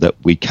sort of thing, that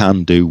we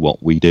can do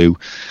what we do,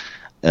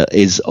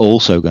 is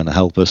also going to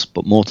help us.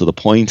 But more to the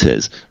point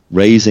is,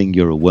 raising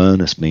your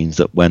awareness means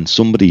that when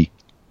somebody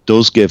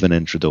does give an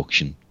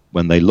introduction,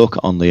 when they look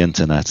on the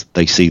internet,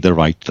 they see the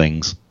right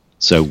things.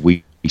 So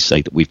we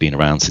say that we've been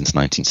around since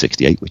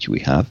 1968, which we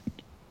have.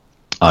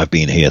 I've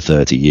been here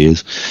 30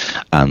 years,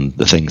 and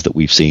the things that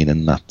we've seen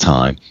in that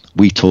time,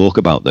 we talk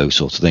about those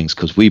sorts of things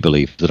because we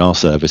believe that our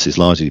service is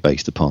largely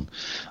based upon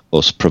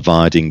us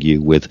providing you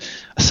with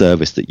a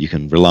service that you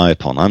can rely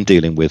upon. I'm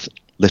dealing with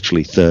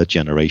literally third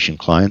generation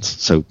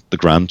clients, so the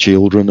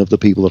grandchildren of the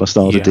people that I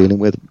started dealing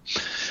with.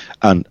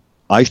 And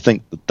I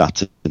think that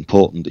that's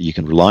important, that you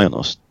can rely on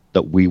us,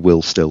 that we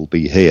will still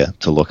be here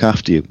to look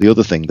after you. The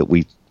other thing that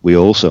we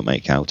also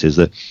make out is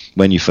that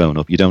when you phone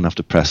up, you don't have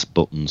to press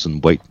buttons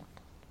and wait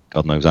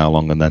God knows how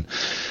long, and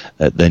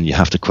then you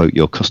have to quote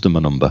your customer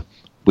number.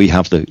 We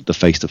have the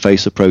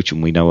face-to-face approach,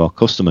 and we know our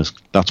customers.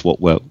 That's what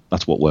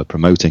we're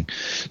promoting.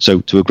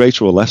 So to a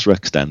greater or lesser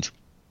extent,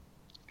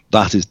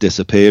 that is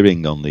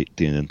disappearing on the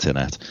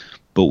internet,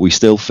 but we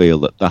still feel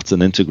that that's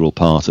an integral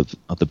part of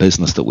the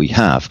business that we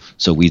have.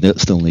 So we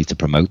still need to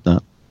promote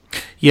that.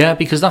 Yeah,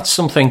 because that's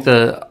something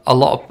that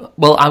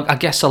I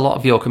guess a lot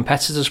of your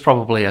competitors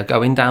probably are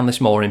going down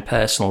this more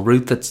impersonal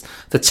route. That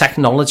the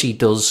technology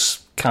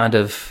does kind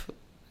of,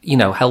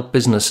 help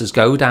businesses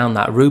go down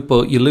that route,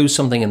 but you lose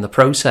something in the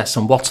process,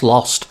 and what's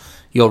lost,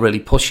 you're really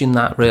pushing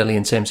that really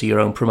in terms of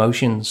your own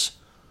promotions.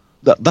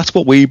 That's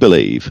what we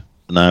believe.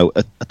 Now,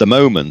 at the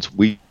moment,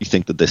 we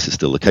think that this is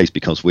still the case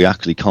because we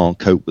actually can't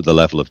cope with the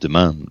level of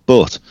demand.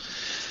 But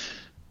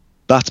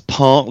that's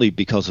partly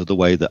because of the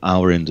way that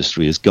our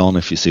industry has gone,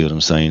 if you see what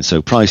I'm saying.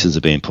 So prices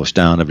are being pushed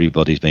down.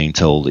 Everybody's being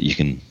told that you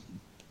can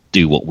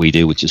do what we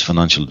do, which is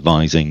financial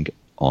advising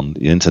on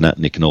the internet,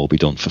 and it can all be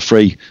done for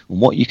free.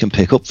 And what you can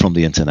pick up from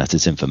the internet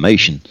is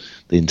information.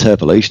 The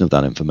interpolation of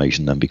that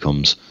information then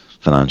becomes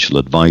financial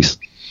advice.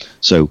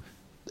 So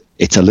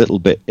it's a little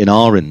bit, in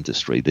our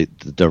industry, the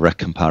direct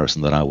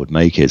comparison that I would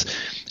make is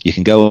you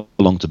can go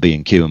along to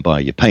B&Q and buy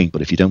your paint,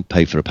 but if you don't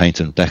pay for a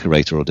painter and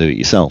decorator or do it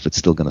yourself, it's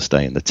still going to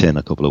stay in the tin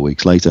a couple of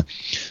weeks later.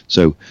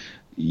 So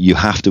you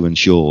have to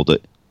ensure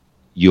that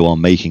you are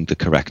making the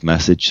correct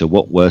message. So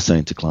what we're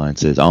saying to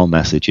clients is, our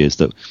message is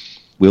that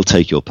we'll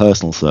take your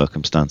personal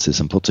circumstances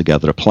and put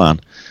together a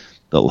plan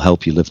that will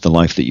help you live the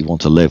life that you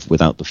want to live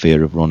without the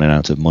fear of running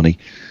out of money.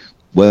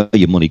 Where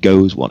your money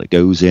goes, what it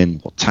goes in,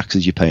 what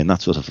taxes you pay, and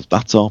that sort of,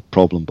 that's our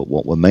problem. But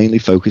what we're mainly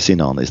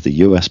focusing on is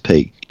the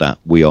USP, that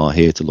we are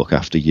here to look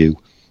after you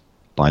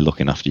by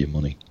looking after your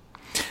money.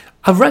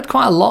 I've read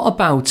quite a lot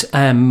about,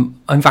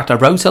 in fact, I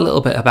wrote a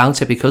little bit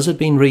about it because I've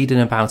been reading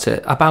about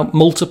it, about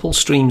multiple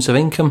streams of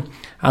income.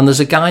 And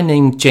there's a guy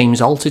named James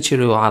Altucher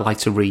who I like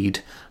to read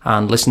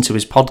and listen to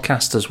his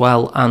podcast as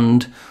well.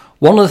 And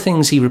one of the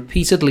things he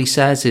repeatedly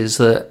says is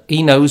that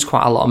he knows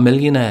quite a lot of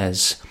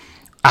millionaires.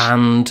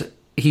 And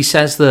he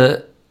says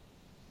that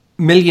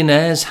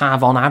millionaires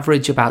have on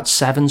average about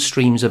 7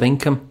 streams of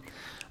income.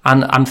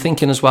 And I'm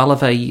thinking as well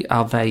of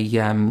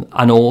an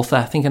author.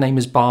 I think her name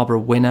is Barbara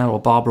Winner or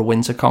Barbara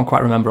Winter. Can't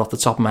quite remember off the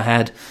top of my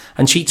head.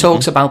 And she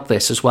talks about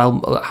this as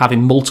well,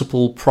 having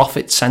multiple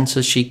profit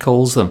centers, she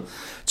calls them.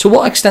 To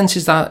what extent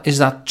is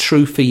that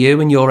true for you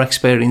in your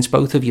experience,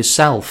 both of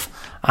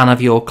yourself and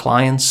of your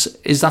clients?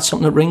 Is that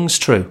something that rings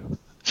true?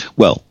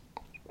 Well,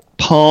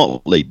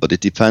 partly, but it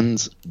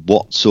depends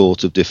what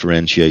sort of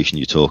differentiation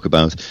you talk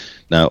about.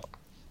 Now,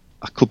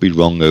 I could be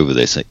wrong over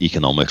this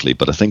economically,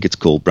 but I think it's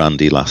called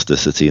brand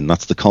elasticity, and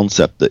that's the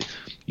concept that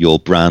your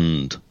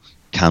brand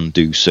can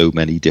do so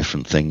many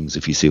different things,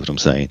 if you see what I'm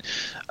saying.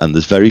 And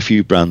there's very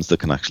few brands that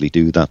can actually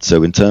do that.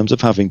 So in terms of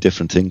having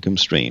different income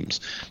streams,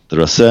 there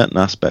are certain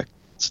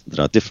aspects,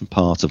 there are different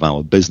parts of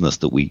our business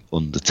that we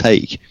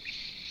undertake.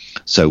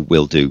 So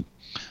we'll do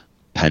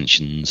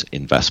pensions,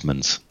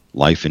 investments,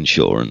 life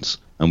insurance.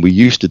 And we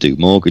used to do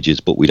mortgages,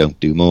 but we don't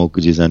do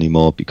mortgages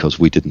anymore because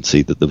we didn't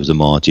see that there was a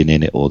margin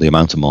in it, or the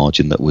amount of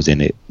margin that was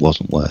in it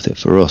wasn't worth it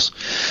for us.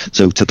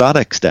 So to that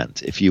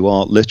extent, if you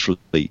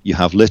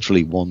have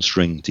literally one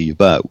string to your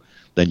bow,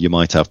 then you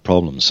might have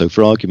problems. So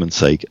for argument's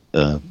sake,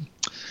 a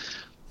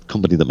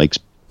company that makes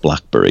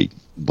BlackBerry,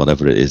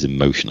 whatever it is, in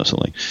motion or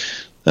something,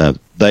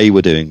 they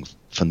were doing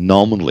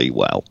phenomenally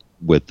well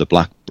with the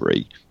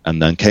BlackBerry,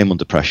 and then came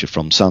under pressure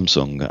from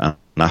Samsung and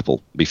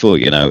Apple. Before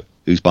you know,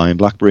 who's buying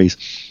BlackBerries?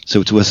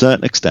 So to a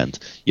certain extent,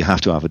 you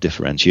have to have a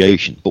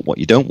differentiation. But what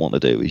you don't want to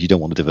do is you don't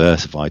want to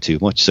diversify too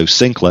much. So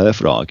Sinclair,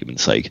 for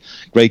argument's sake,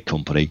 great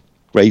company,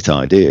 great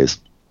ideas,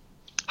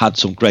 had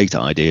some great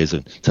ideas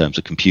in terms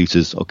of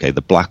computers. Okay,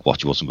 the black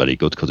watch wasn't very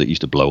good because it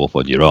used to blow up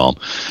on your arm,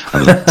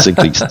 and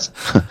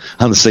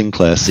the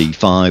Sinclair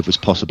C5 was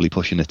possibly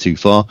pushing it too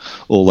far.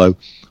 Although,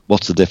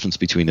 what's the difference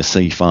between a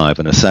C5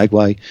 and a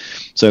Segway?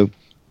 So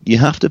you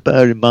have to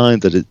bear in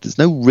mind that there's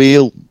no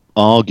real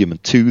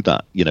argument to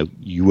that.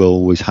 You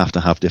always have to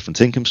have different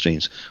income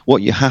streams.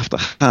 What you have to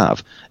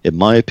have, in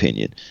my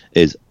opinion,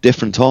 is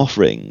different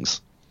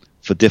offerings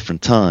for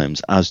different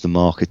times as the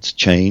markets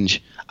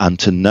change, and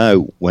to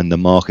know when the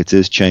market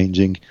is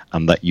changing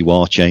and that you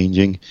are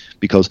changing.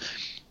 Because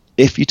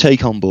if you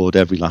take on board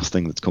every last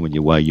thing that's coming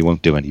your way, you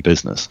won't do any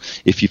business.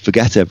 If you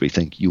forget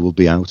everything, you will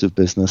be out of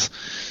business.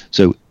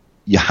 So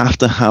you have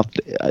to have,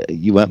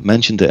 you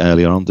mentioned it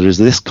earlier on, there is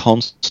this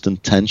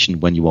constant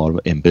tension when you are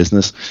in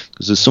business,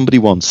 because as somebody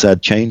once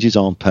said, changes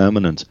aren't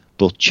permanent,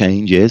 but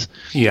change is.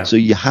 Yeah. So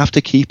you have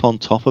to keep on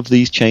top of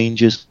these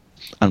changes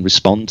and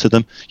respond to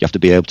them. You have to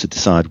be able to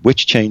decide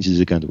which changes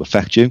are going to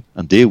affect you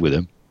and deal with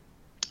them,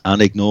 and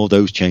ignore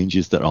those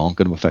changes that aren't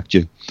going to affect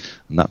you.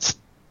 And that's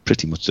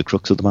pretty much the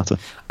crux of the matter.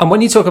 And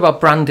when you talk about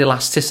brand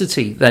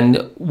elasticity, then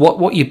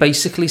what you're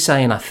basically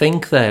saying, I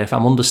think there, if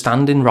I'm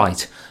understanding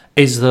right,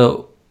 is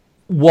that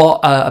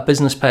what a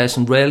business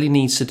person really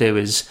needs to do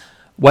is,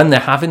 when they're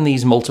having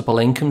these multiple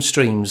income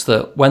streams,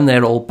 that when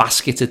they're all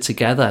basketed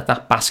together,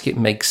 that basket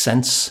makes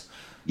sense.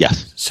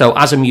 Yes. So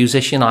as a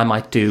musician, I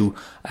might do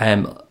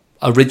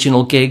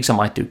original gigs, I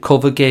might do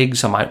cover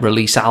gigs, I might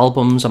release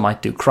albums, I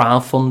might do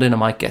crowdfunding, I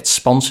might get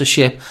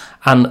sponsorship,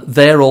 and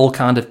they're all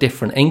kind of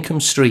different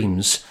income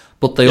streams,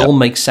 but they all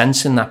make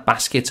sense in that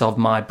basket of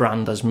my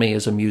brand as me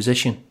as a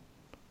musician.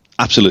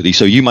 Absolutely.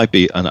 So you might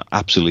be an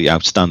absolutely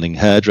outstanding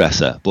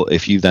hairdresser, but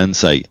if you then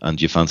say,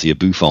 and you fancy a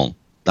bouffant,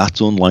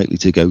 that's unlikely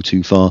to go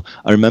too far.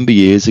 I remember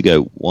years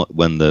ago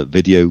when the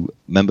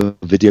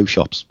video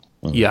shops?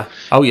 Well, yeah.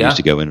 Oh, yeah. Used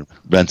to go in and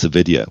rent a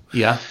video.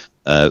 Yeah.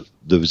 There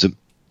was a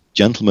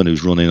gentleman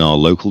who's running our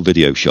local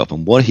video shop,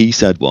 and what he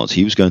said was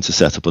he was going to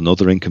set up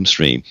another income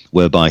stream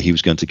whereby he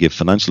was going to give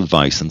financial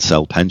advice and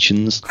sell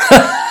pensions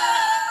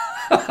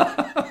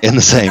in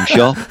the same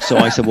shop. So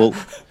I said, well,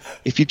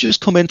 if you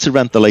just come in to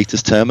rent the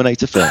latest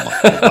Terminator film,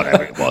 or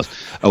whatever it was,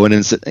 I went in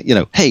and said,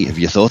 hey, have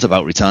you thought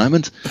about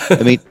retirement?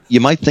 I mean,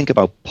 you might think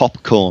about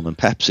popcorn and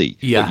Pepsi,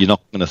 but you're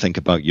not going to think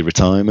about your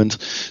retirement.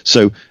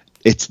 So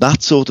it's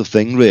that sort of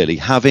thing, really,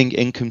 having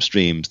income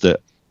streams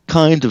that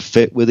kind of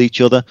fit with each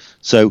other.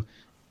 So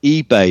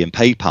eBay and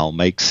PayPal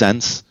make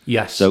sense.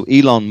 Yes. So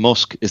Elon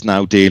Musk is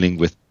now dealing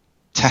with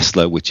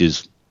Tesla, which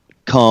is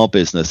car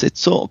business. It's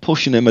sort of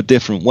pushing him a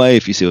different way,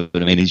 if you see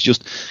what I mean. He's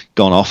just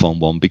gone off on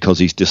one because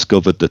he's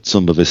discovered that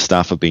some of his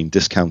staff have been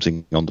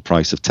discounting on the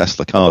price of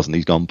Tesla cars, and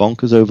he's gone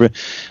bonkers over it.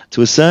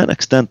 To a certain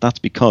extent, that's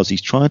because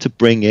he's trying to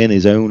bring in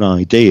his own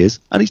ideas,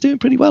 and he's doing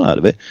pretty well out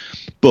of it.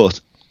 But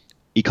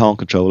he can't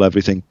control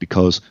everything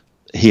because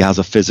he has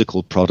a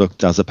physical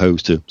product as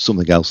opposed to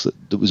something else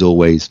that was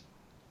always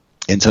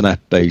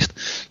internet-based.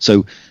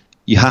 So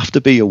you have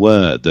to be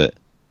aware that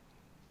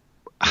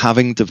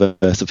having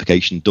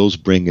diversification does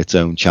bring its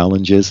own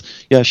challenges.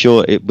 Yeah,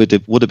 sure, it would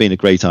have been a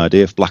great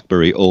idea if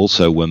BlackBerry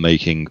also were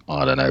making,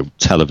 I don't know,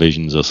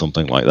 televisions or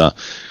something like that,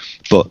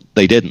 but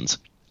they didn't,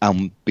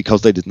 and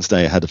because they didn't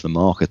stay ahead of the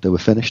market, they were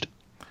finished.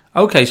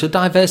 Okay, so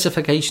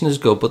diversification is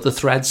good, but the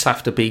threads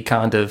have to be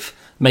kind of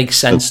make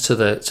sense to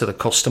the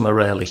customer,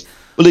 really.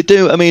 Well, they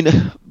do. I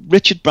mean,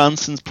 Richard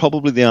Branson's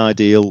probably the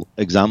ideal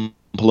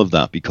example of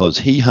that, because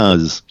he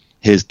has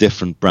his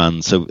different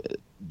brands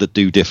that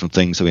do different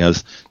things. So he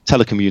has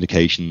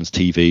telecommunications,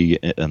 TV,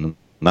 and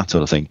that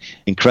sort of thing.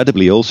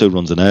 Incredibly, he also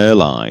runs an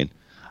airline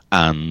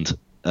and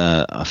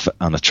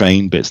a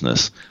train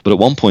business. But at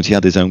one point, he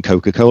had his own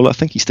Coca-Cola. I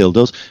think he still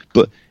does.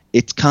 But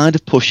it's kind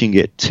of pushing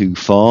it too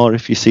far,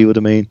 if you see what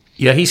I mean.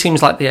 Yeah, he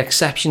seems like the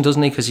exception,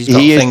 doesn't he? Because he's got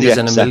fingers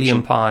in a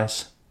million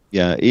pies.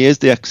 Yeah, he is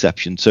the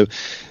exception. So,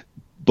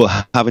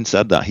 but having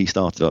said that, he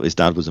started out, his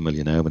dad was a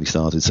millionaire when he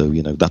started, so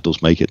that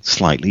does make it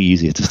slightly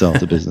easier to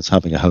start a business,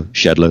 having a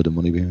shed load of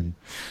money behind you.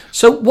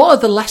 So what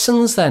are the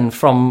lessons then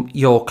from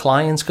your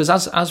clients?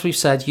 Because as we've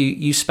said,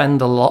 you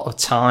spend a lot of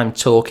time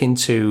talking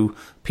to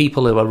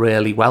people who are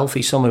really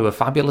wealthy, some who are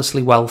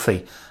fabulously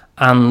wealthy,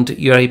 and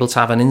you're able to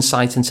have an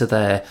insight into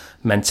their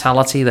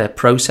mentality, their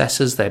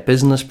processes, their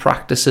business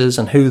practices,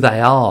 and who they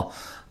are.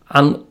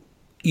 And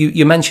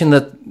you mentioned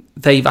that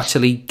they've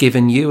actually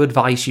given you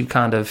advice. You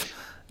kind of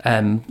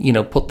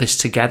put this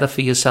together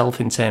for yourself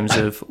in terms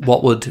of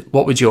what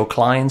would your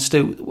clients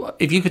do?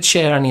 If you could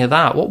share any of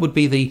that, what would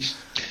be the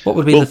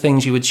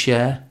things you would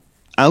share?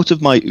 Out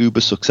of my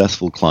uber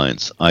successful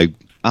clients, I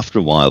after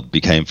a while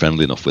became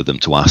friendly enough with them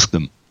to ask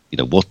them,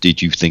 what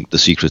did you think the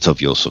secret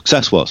of your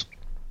success was?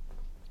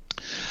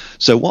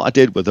 So what I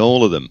did with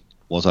all of them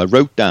was I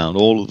wrote down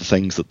all of the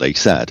things that they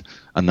said,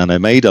 and then I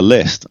made a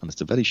list, and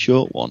it's a very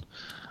short one,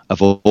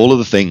 of all of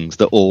the things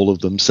that all of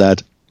them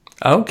said.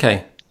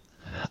 Okay.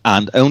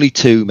 And only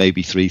 2,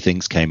 maybe 3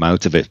 things came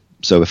out of it.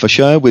 So if I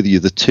share with you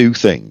the 2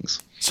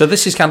 things. So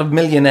this is kind of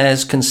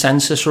millionaires'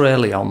 consensus,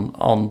 really,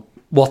 on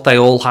what they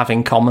all have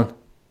in common.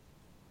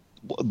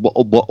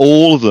 What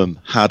all of them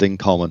had in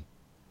common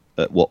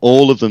what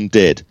all of them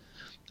did,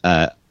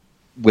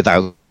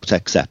 without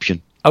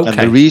exception. Okay.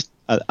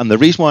 And the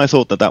reason why I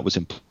thought that was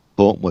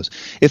important was,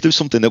 if there was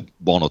something that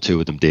one or two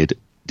of them did,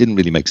 didn't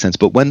really make sense.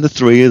 But when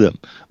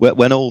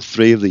when all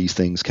three of these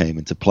things came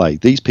into play,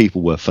 these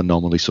people were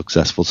phenomenally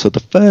successful. So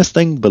the first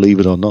thing, believe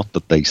it or not,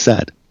 that they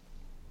said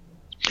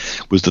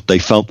was that they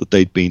felt that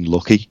they'd been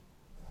lucky.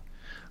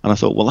 And I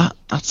thought, well,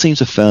 that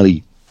seems a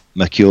fairly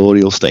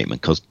mercurial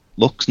statement, because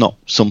luck's not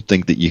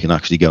something that you can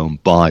actually go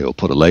and buy or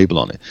put a label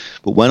on it.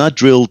 But when I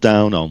drilled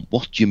down on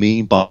what do you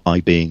mean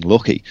by being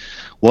lucky,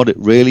 what it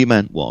really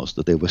meant was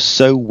that they were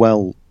so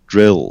well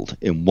drilled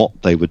in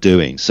what they were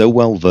doing, so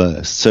well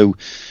versed, so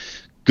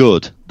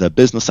good, their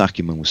business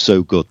acumen was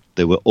so good,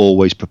 they were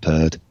always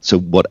prepared. So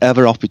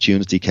whatever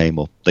opportunity came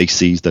up, they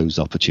seized those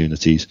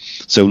opportunities.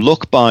 So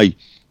luck, by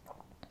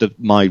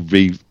my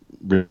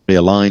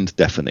realigned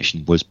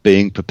definition, was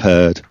being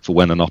prepared for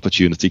when an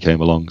opportunity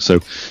came along. So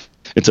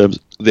in terms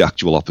of the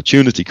actual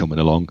opportunity coming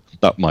along,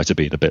 that might have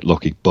been a bit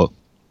lucky, but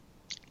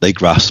they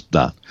grasped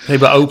that. They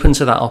were open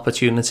to that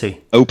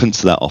opportunity. Open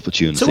to that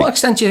opportunity. To what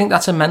extent do you think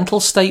that's a mental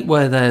state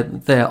where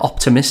they're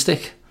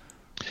optimistic?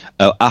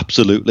 Oh,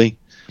 absolutely.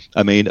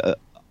 I mean,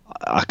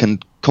 I can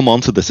come on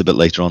to this a bit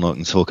later on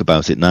and talk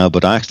about it now,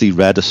 but I actually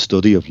read a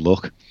study of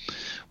luck,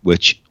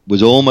 which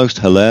was almost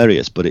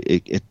hilarious, but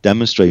it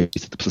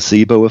demonstrated the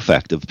placebo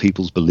effect of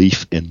people's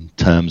belief in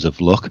terms of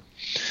luck.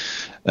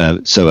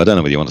 So I don't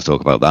know whether you want to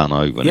talk about that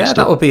now. Yeah,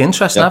 that would be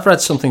interesting. Yeah. I've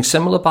read something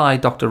similar by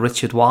Dr.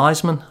 Richard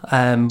Wiseman,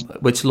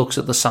 which looks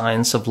at the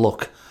science of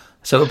luck.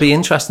 So it would be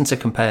interesting to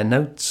compare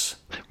notes.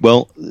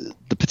 Well,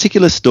 the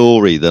particular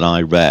story that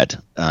I read,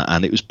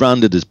 and it was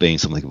branded as being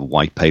something of a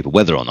white paper,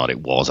 whether or not it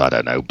was, I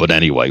don't know. But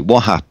anyway,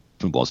 what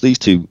happened was these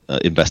two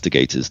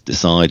investigators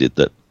decided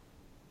that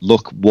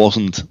luck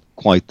wasn't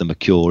quite the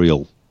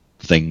mercurial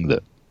thing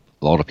that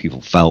a lot of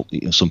people felt.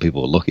 Some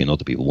people were lucky and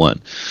other people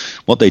weren't.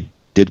 What they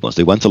did was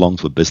they went along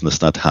to a business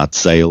that had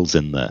sales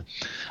in there,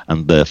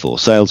 and therefore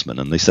salesmen,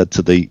 and they said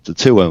to the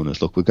two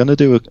owners, look, we're going to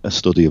do a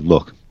study of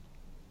luck.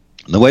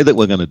 And the way that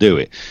we're going to do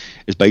it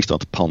is based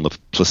upon the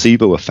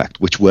placebo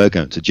effect, which we're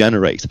going to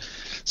generate.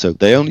 So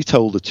they only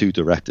told the two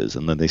directors,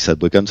 and then they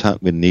said,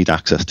 we need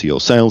access to your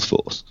sales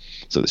force.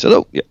 So they said,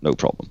 oh, yeah, no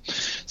problem.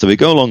 So we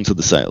go along to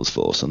the sales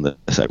force, and they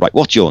say, right,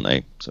 what's your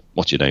name? So,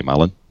 what's your name,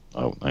 Alan?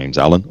 Oh, my name's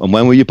Alan. And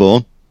when were you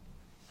born?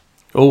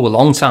 Oh, a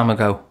long time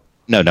ago.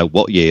 No,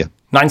 what year?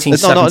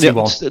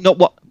 1971. Not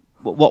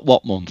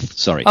what month?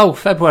 Sorry. Oh,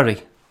 February.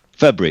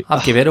 February.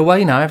 I'll give it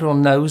away now.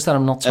 Everyone knows that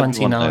I'm not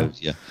 29. Everyone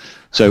knows, yeah.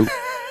 So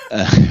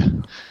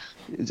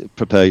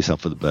prepare yourself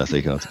for the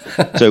birthday cards.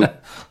 So,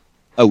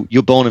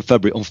 you're born in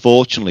February.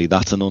 Unfortunately,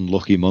 that's an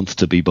unlucky month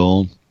to be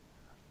born.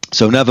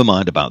 So never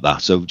mind about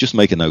that. So just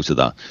make a note of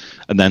that.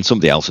 And then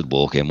somebody else would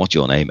walk in. What's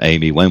your name?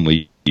 Amy. When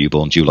were you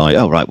born? July.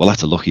 Oh, right. Well,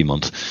 that's a lucky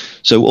month.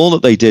 So all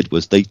that they did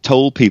was they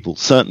told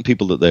certain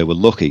people that they were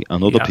lucky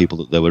and other people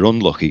that they were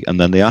unlucky. And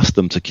then they asked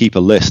them to keep a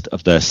list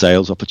of their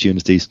sales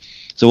opportunities.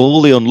 So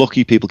all the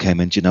unlucky people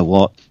came in. Do you know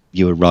what?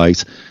 You were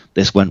right.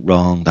 This went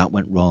wrong. That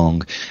went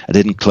wrong. I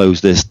didn't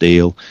close this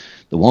deal.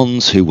 The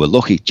ones who were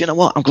lucky, do you know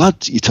what? I'm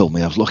glad you told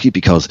me I was lucky,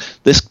 because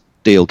this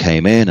deal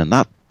came in and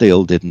that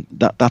deal didn't.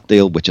 That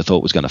deal, which I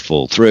thought was going to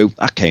fall through,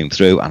 that came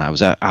through, and I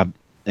was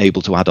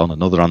able to add on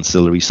another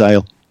ancillary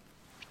sale.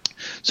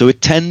 So it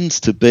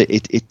tends to be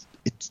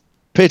it's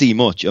pretty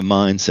much a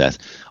mindset.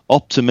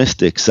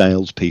 Optimistic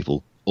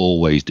salespeople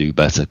always do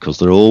better because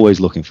they're always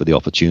looking for the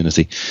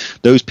opportunity.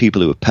 Those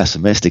people who are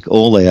pessimistic,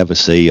 all they ever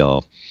see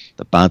are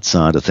the bad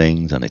side of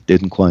things, and it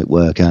didn't quite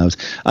work out.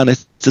 And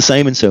it's the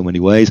same in so many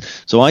ways.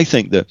 So I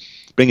think that,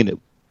 bringing it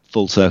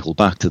full circle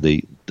back to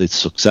the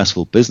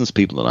successful business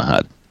people that I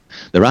had,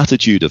 their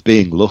attitude of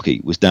being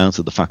lucky was down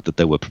to the fact that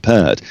they were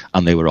prepared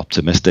and they were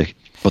optimistic,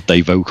 but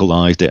they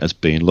vocalized it as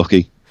being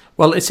lucky.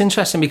 Well, it's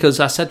interesting because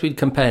I said we'd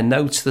compare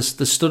notes.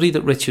 The study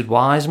that Richard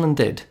Wiseman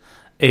did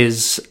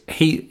is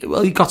he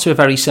got to a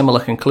very similar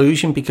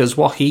conclusion, because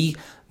what he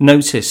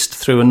noticed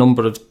through a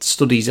number of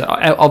studies,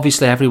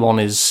 obviously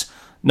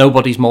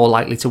nobody's more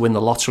likely to win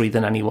the lottery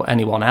than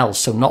anyone else,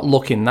 so not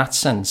luck in that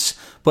sense.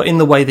 But in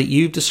the way that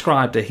you've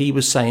described it, he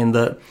was saying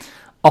that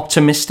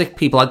optimistic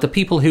people, like the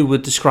people who were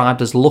described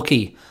as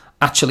lucky,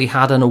 actually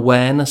had an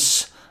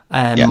awareness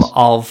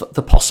of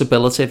the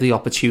possibility of the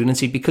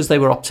opportunity, because they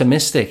were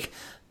optimistic.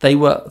 They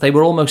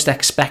were almost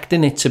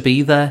expecting it to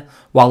be there,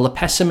 while the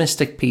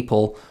pessimistic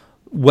people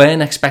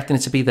weren't expecting it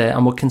to be there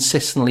and were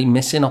consistently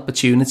missing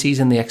opportunities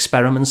in the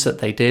experiments that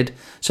they did.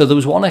 So there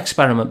was one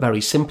experiment,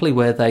 very simply,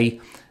 where they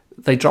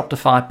dropped a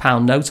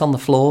 £5 note on the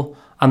floor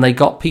and they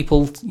got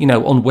people,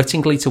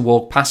 unwittingly to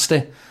walk past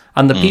it.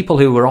 And the people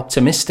who were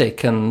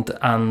optimistic and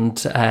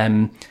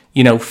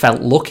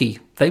felt lucky,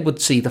 they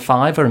would see the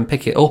fiver and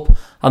pick it up.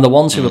 And the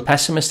ones who were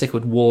pessimistic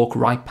would walk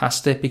right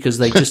past it because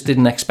they just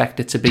didn't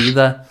expect it to be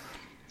there.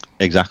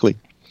 Exactly.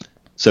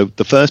 So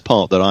the first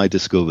part that I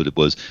discovered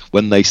was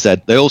when they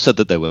all said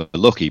that they were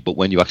lucky, but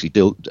when you actually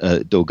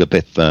dug a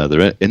bit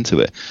further into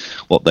it,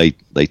 what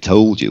they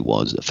told you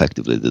was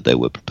effectively that they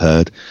were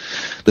prepared.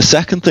 The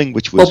second thing,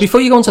 which was... Well,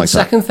 before you go on to the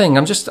second thing,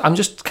 I'm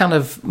just kind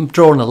of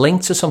drawing a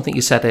link to something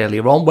you said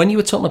earlier on. When you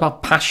were talking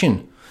about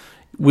passion,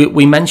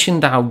 we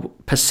mentioned how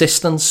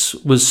persistence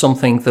was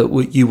something that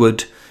you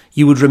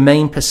would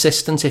remain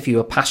persistent if you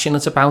were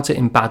passionate about it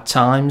in bad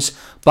times.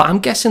 But I'm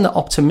guessing that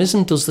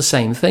optimism does the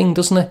same thing,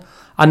 doesn't it?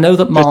 I know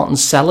that Martin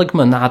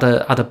Seligman had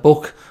a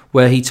book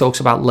where he talks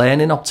about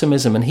learning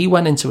optimism, and he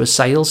went into a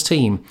sales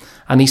team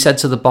and he said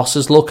to the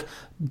bosses, look,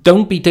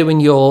 don't be doing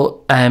your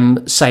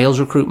sales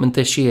recruitment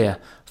this year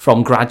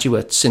from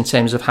graduates in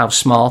terms of how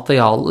smart they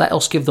are. Let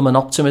us give them an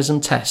optimism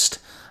test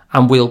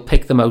and we'll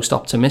pick the most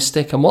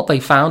optimistic. And what they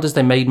found is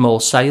they made more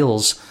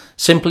sales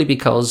simply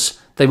because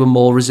they were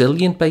more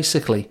resilient,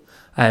 basically.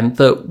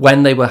 That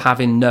when they were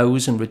having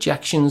no's and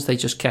rejections, they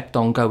just kept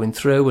on going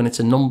through, and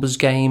it's a numbers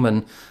game,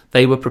 and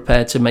they were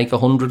prepared to make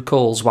 100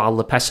 calls while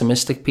the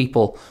pessimistic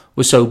people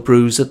were so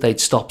bruised that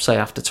they'd stop, say,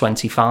 after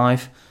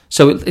 25.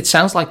 So it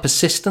sounds like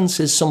persistence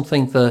is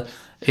something that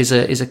is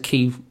a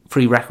key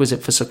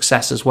prerequisite for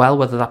success as well,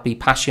 whether that be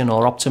passion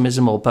or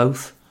optimism or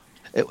both.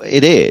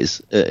 It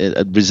is.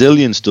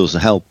 Resilience does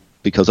help,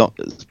 because a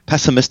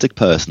pessimistic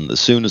person, as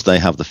soon as they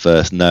have the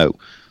first no,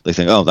 they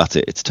think, oh, that's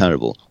it, it's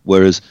terrible.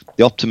 Whereas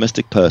the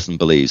optimistic person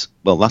believes,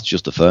 well, that's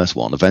just the first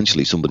one.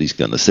 Eventually somebody's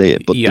going to see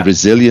it. But the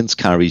resilience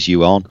carries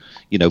you on.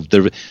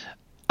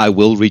 I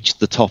will reach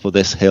the top of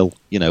this hill.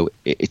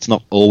 It's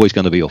not always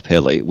going to be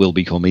uphill. It will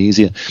become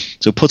easier.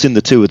 So putting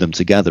the two of them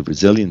together,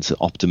 resilience and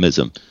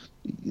optimism,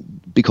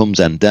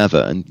 becomes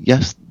endeavour. And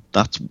yes,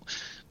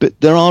 but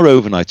there are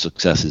overnight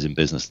successes in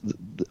business,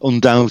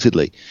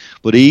 undoubtedly.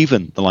 But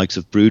even the likes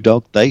of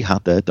Brewdog, they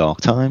had their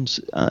dark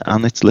times,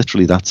 and it's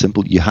literally that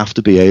simple. You have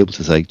to be able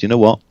to say, do you know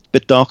what?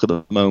 Bit dark at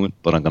the moment,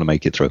 but I'm going to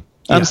make it through.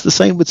 And it's the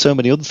same with so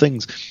many other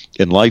things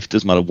in life.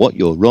 Doesn't matter what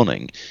you're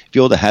running. If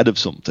you're the head of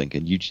something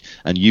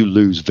and you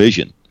lose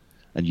vision,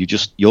 and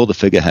you're the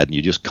figurehead and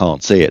you just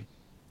can't see it,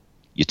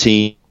 your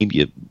team,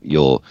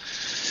 your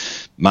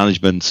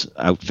management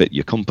outfit,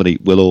 your company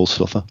will all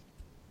suffer.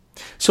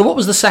 So what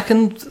was the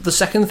second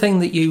thing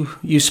that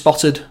you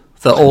spotted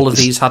that all of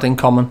these had in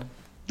common?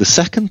 The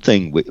second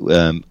thing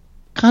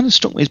kind of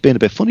struck me as being a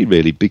bit funny,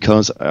 really,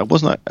 because I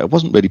wasn't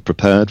really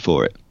prepared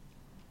for it,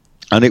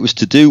 and it was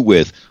to do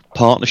with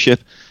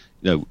partnership.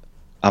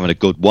 Having a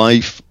good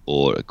wife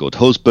or a good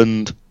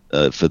husband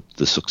for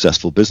the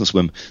successful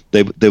businesswomen.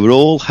 They were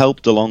all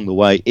helped along the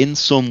way in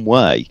some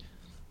way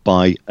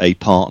by a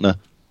partner.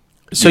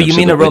 So you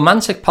mean a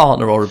romantic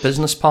partner or a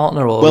business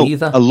partner or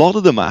either? A lot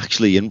of them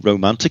actually in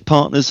romantic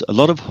partners. A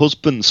lot of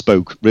husbands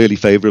spoke really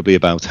favourably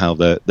about how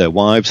their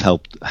wives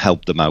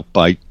helped them out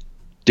by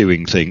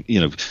doing things,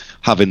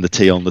 having the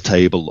tea on the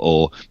table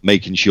or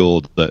making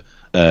sure that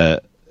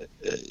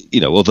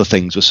other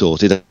things were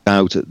sorted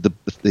out.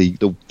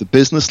 The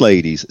business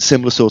ladies,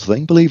 similar sort of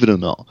thing, believe it or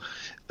not,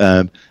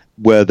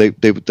 where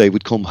they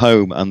would come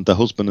home and the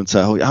husband would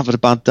say, oh, you having a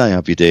bad day,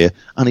 have you, dear?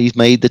 And he's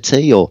made the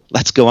tea, or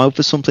let's go out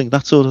for something,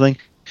 that sort of thing.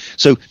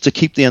 So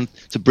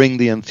to bring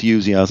the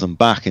enthusiasm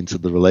back into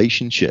the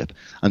relationship,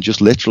 and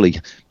just literally,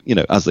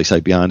 as they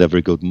say, behind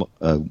every good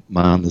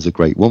man there's a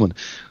great woman.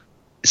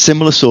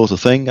 Similar sort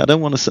of thing. I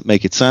don't want to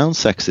make it sound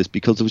sexist,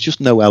 because there was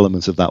just no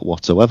element of that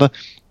whatsoever.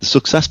 The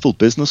successful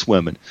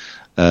businesswomen,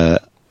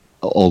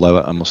 although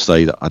I must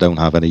say that I don't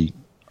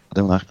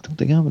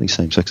think I have any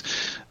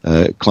same-sex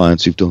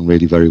clients who've done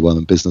really very well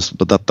in business,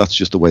 but that's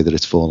just the way that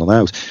it's fallen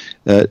out.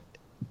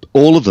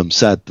 All of them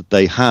said that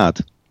they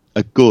had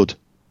a good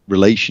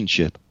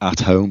relationship at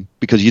home,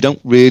 because you don't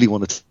really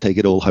want to take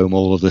it all home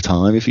all of the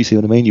time, if you see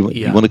what I mean.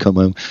 You want to come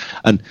home,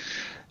 and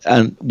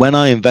when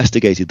I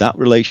investigated that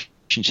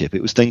relationship,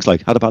 it was things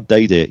like, had a bad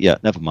day, dear? Yeah,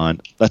 never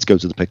mind, let's go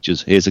to the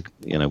pictures, here's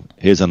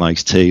a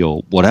nice tea,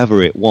 or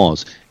whatever it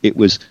was. It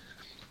was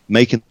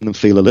making them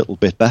feel a little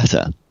bit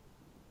better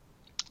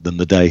than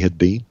the day had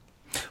been.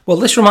 Well,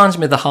 this reminds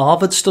me of the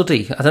Harvard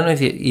study. I don't know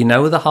if you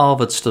know the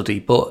Harvard study,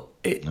 but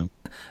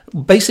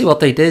basically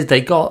what they did,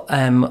 they got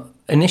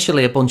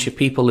initially a bunch of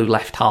people who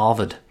left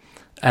Harvard,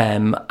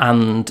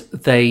 and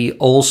they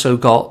also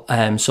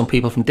got some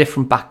people from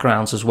different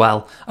backgrounds as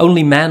well.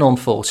 Only men,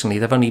 unfortunately.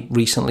 They've only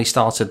recently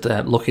started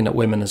looking at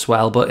women as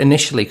well, but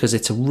initially, because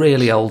it's a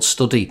really old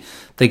study,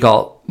 they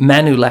got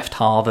men who left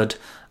Harvard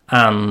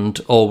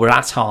or were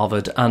at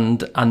Harvard,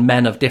 and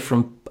men of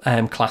different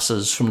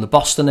classes from the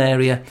Boston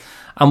area.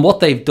 And what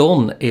they've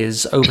done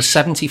is, over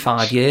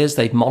 75 years,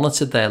 they've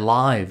monitored their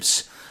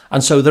lives.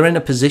 And so they're in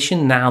a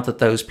position now that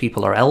those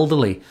people are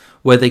elderly,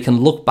 where they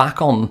can look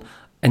back on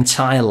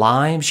entire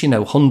lives,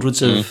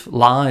 hundreds of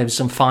lives,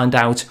 and find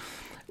out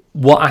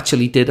what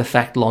actually did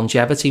affect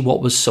longevity,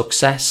 what was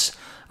success.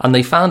 And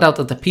they found out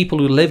that the people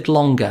who lived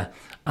longer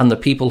and the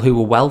people who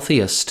were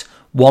wealthiest,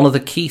 one of the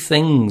key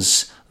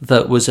things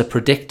that was a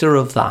predictor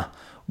of that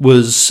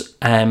was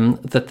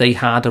that they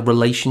had a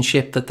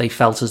relationship that they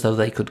felt as though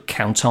they could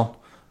count on.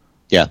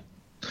 Yeah,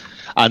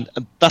 and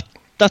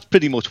that's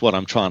pretty much what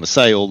I'm trying to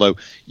say. Although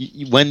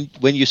when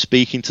you're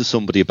speaking to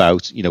somebody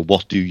about,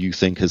 what do you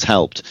think has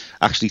helped,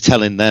 actually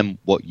telling them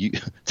what you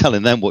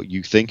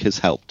think has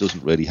helped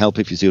doesn't really help,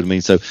 if you see what I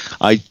mean. So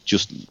I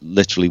just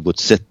literally would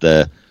sit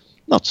there,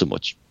 not so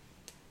much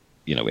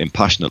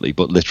impassionately,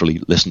 but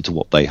literally listen to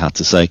what they had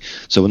to say.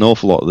 So an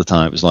awful lot of the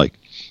time it was like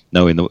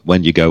knowing that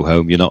when you go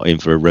home, you're not in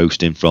for a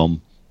roasting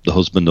from the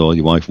husband or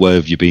your wife. Where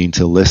have you been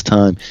till this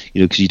time?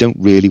 Because you don't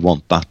really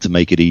want that to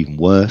make it even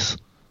worse.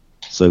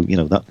 So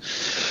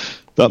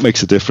that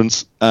makes a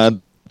difference.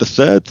 And the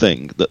third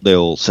thing that they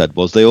all said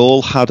was they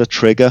all had a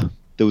trigger.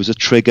 There was a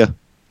trigger.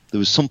 There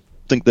was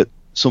something, that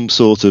some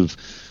sort of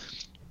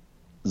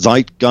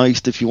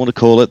zeitgeist, if you want to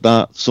call it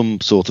that, some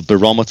sort of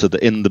barometer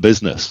that in the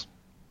business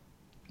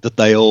that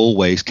they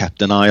always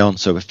kept an eye on.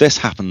 So if this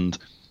happened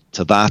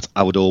to that,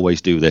 I would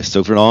always do this.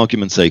 So for an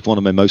argument's sake, one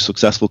of my most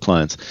successful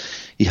clients,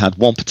 he had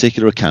one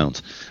particular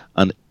account,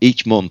 and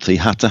each month he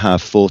had to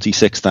have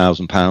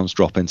 £46,000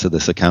 drop into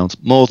this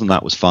account. More than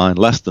that was fine.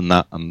 Less than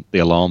that, and the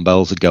alarm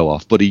bells would go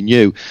off. But he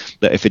knew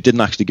that if it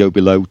didn't actually go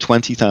below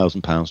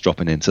 £20,000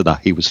 dropping into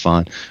that, he was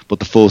fine. But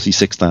the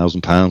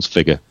 £46,000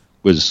 figure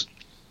was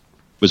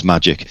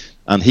magic.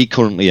 And he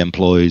currently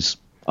employs,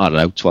 I don't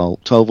know,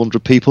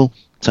 1,200 people.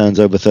 Turns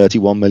over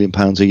 £31 million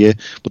a year.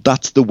 But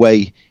that's the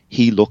way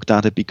he looked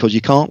at it, because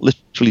you can't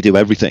literally do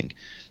everything.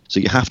 So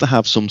you have to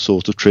have some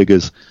sort of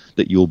triggers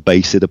that you'll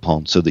base it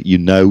upon, so that you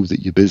know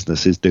that your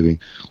business is doing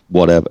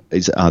whatever,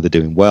 is either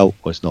doing well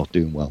or it's not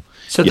doing well.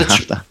 So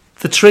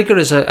the trigger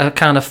is a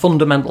kind of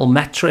fundamental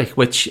metric,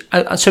 which,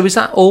 so is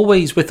that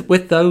always,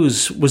 with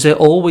those, was it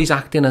always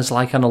acting as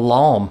like an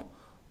alarm?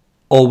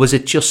 Or was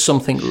it just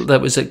something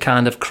that was a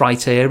kind of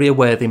criteria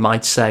where they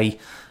might say,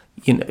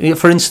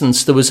 for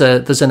instance, there's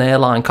an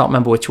airline, can't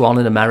remember which one,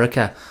 in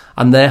America,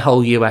 and their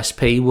whole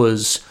USP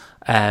was,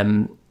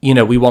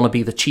 we want to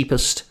be the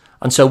cheapest.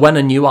 And so when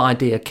a new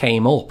idea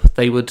came up,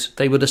 they would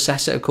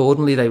assess it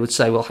accordingly. They would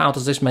say, well, how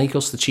does this make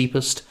us the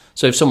cheapest?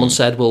 So if someone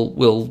said, well,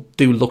 we'll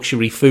do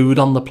luxury food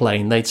on the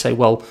plane, they'd say,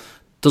 well,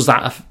 does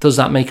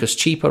that make us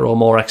cheaper or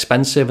more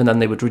expensive? And then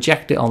they would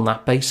reject it on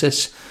that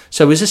basis.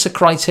 So is this a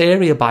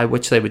criteria by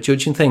which they were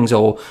judging things,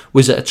 or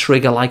was it a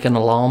trigger like an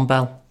alarm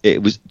bell?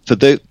 It was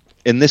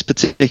in this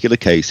particular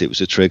case, it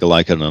was a trigger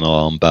like an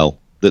alarm bell.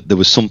 That there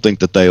was something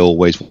that they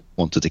always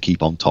wanted to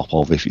keep on top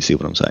of, if you see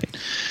what I'm saying.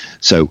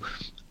 So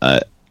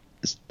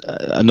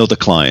another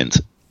client,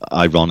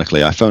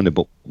 ironically, I phoned him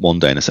up one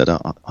day and I said,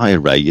 "Hi,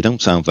 Ray, you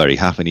don't sound very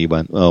happy." And he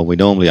went, "Well, we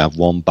normally have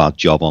one bad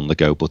job on the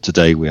go, but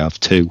today we have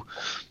two."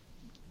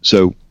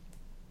 So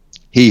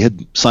he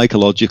had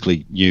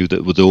psychologically knew that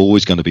there was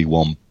always going to be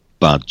one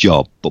bad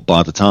job, but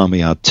by the time he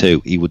had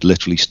two, he would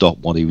literally stop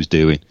what he was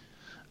doing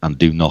and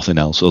do nothing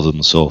else other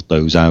than sort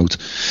those out.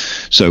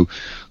 So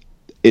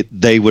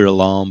they were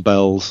alarm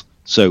bells.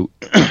 So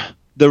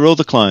there were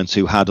other clients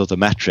who had other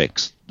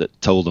metrics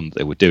that told them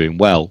they were doing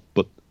well,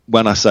 but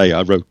when I say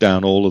I wrote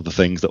down all of the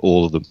things that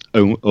all of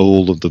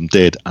them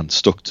did and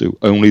stuck to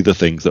only the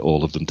things that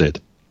all of them did.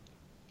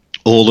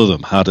 All of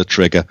them had a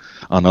trigger,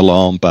 an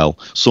alarm bell,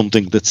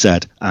 something that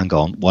said, hang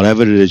on,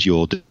 whatever it is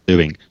you're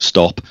doing,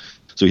 stop.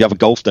 So you have a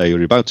golf day or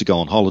you're about to go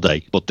on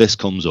holiday, but this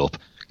comes up,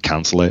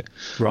 cancel it.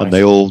 Right. And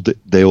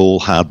they all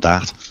had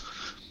that.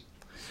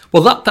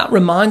 Well, that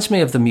reminds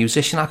me of the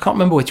musician. I can't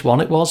remember which one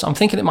it was. I'm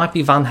thinking it might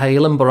be Van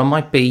Halen, but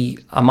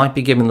I might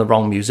be giving the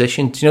wrong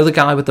musician. Do you know the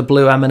guy with the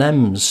blue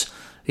M&Ms?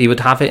 He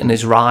would have it in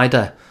his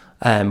rider.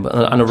 And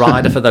a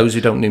rider, for those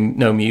who don't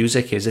know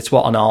music, it's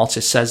what an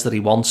artist says that he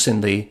wants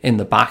in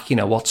the back.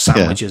 What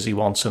sandwiches he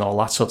wants and all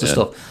that sort of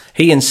stuff.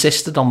 He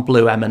insisted on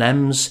blue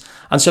M&Ms,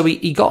 and so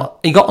he got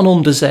an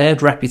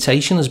undeserved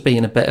reputation as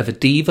being a bit of a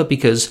diva,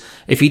 because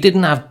if he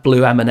didn't have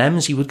blue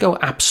M&Ms, he would go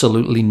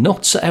absolutely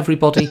nuts at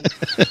everybody.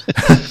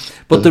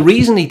 But the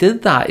reason he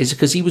did that is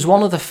because he was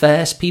one of the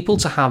first people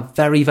to have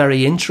very,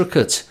 very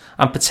intricate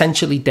and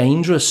potentially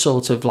dangerous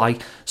sort of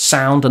like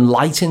sound and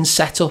lighting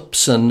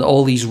setups and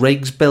all these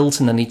rigs built,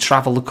 and then he'd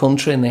travel the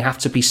country and they have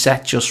to be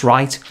set just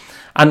right.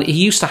 And he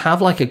used to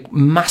have like a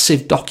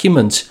massive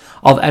document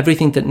of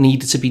everything that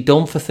needed to be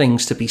done for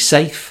things to be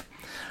safe.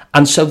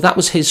 And so that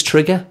was his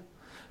trigger,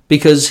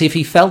 because if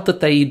he felt that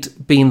they'd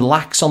been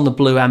lax on the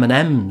blue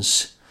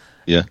M&Ms,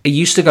 he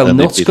used to go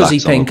nuts, because he'd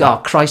think,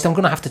 oh Christ, I'm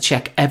going to have to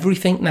check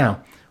everything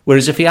now.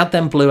 Whereas if he had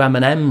them blue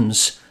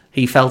M&Ms,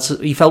 he felt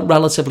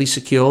relatively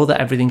secure that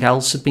everything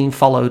else had been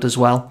followed as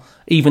well,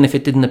 even if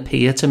it didn't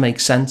appear to make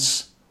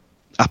sense.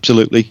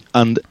 Absolutely.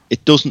 And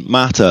it doesn't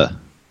matter.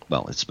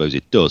 Well, I suppose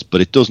it does, but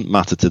it doesn't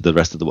matter to the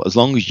rest of the world. As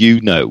long as you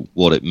know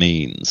what it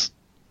means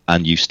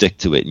and you stick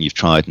to it and you've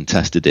tried and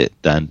tested it,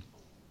 then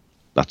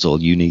that's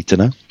all you need to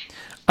know.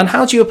 And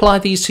how do you apply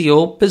these to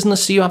your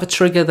business? Do you have a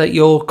trigger that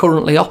you're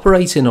currently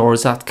operating, or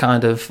is that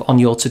kind of on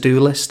your to-do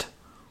list?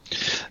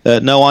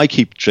 No, I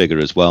keep trigger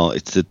as well.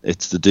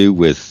 It's to do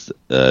with,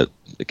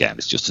 again,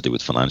 it's just to do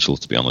with financials,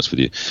 to be honest with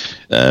you.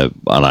 And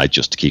I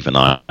just keep an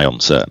eye on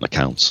certain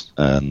accounts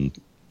and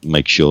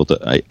make sure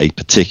that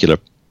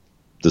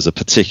there's a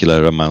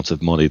particular amount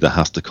of money that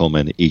has to come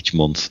in each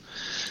month.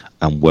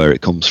 and where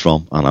it comes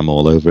from, and I'm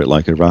all over it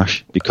like a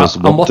rash. Because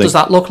and what does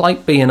that look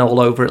like, being all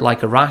over it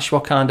like a rash?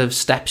 What kind of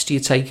steps do you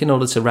take in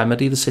order to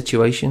remedy the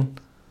situation?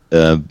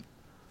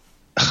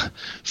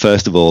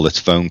 First of all, it's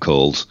phone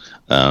calls,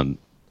 and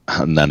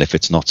then if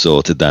it's not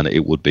sorted, then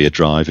it would be a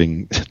drive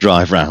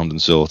round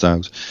and sort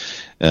out.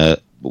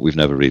 But we've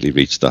never really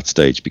reached that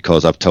stage,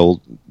 because I've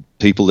told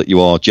people that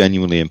you are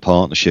genuinely in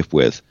partnership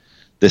with,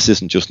 this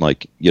isn't just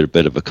like you're a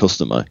bit of a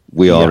customer.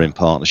 We are in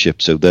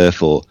partnership, so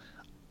therefore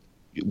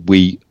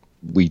we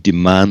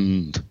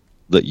demand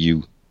that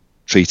you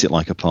treat it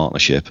like a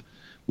partnership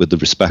with the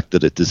respect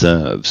that it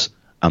deserves,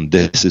 and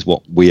this is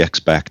what we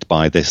expect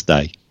by this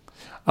day.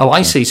 Oh,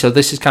 I see. So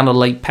this is kind of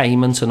late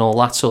payment and all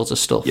that sort of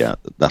stuff. Yeah,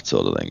 that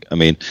sort of thing. I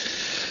mean,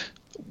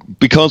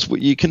 because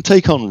you can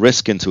take on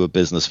risk into a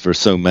business for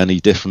so many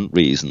different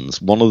reasons.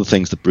 One of the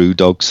things that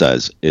Brewdog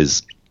says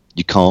is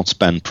you can't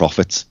spend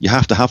profits. You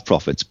have to have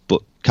profits,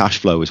 but cash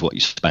flow is what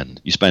you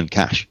spend. You spend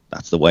cash.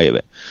 That's the way of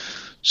it.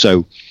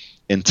 So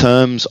in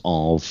terms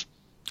of...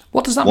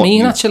 What does that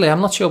mean, actually?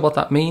 I'm not sure what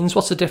that means.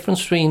 What's the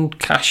difference between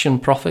cash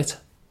and profit?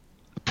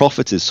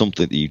 Profit is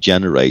something that you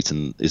generate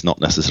and is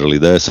not necessarily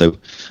there. So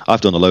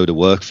I've done a load of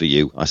work for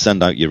you. I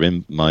send out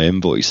my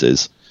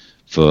invoices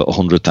for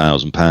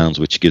 £100,000,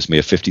 which gives me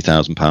a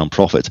 £50,000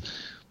 profit.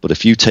 But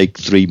if you take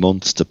 3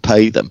 months to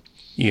pay them,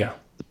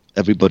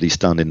 everybody's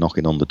standing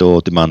knocking on the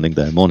door demanding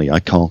their money. I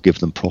can't give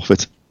them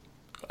profit.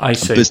 I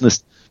see.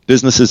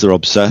 Businesses are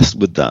obsessed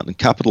with that, and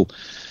capital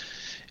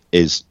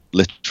is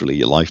literally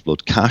your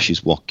lifeblood. Cash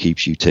is what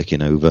keeps you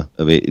ticking over.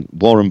 I mean,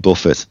 Warren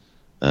Buffett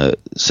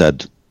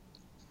said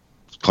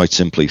quite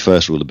simply,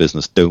 first rule of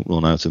business, don't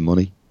run out of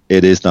money.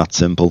 It is that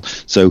simple.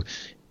 So,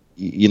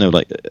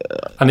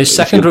 and his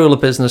second rule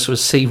of business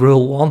was see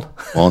rule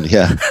one.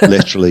 Yeah,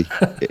 literally.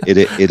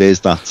 it is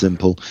that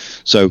simple.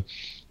 So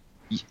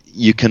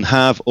you can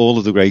have all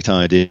of the great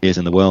ideas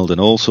in the world and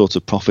all sorts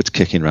of profits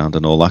kicking around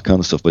and all that kind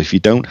of stuff, but if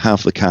you don't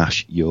have the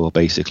cash, you're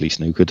basically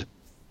snookered.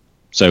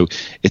 So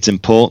it's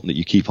important that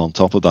you keep on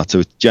top of that.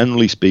 So it's,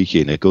 generally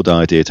speaking, a good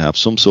idea to have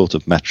some sort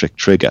of metric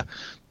trigger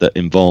that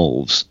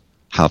involves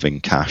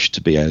having cash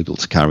to be able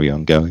to carry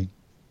on going,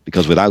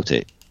 because without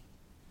it,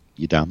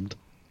 you're damned.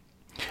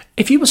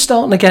 If you were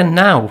starting again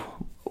now,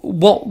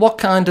 what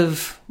kind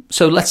of...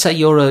 So let's say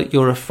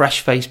you're a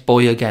fresh-faced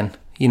boy again,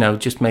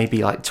 just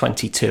maybe like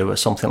 22 or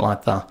something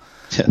like that,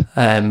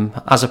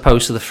 as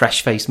opposed to the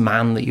fresh-faced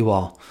man that you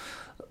are.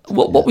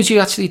 What would you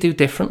actually do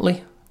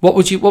differently? What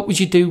would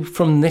you do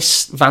from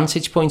this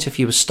vantage point if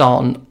you were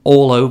starting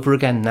all over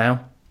again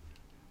now?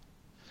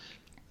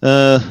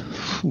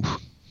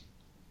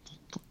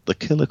 The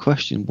killer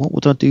question. What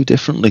would I do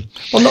differently?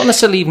 Well, not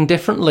necessarily even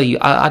differently.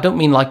 I don't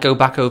mean like go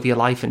back over your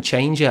life and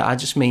change it. I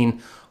just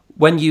mean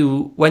when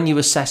you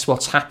assess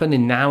what's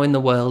happening now in the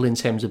world in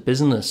terms of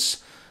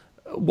business,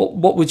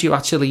 what would you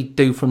actually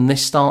do from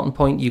this starting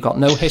point? You got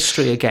no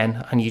history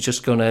again, and you're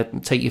just going to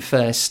take your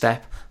first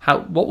step.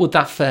 What would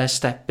that first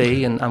step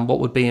be, and what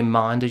would be in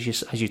mind as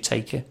you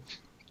take it?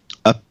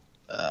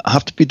 I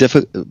have to be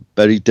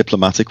very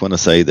diplomatic when I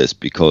say this,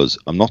 because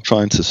I'm not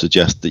trying to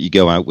suggest that you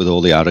go out with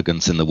all the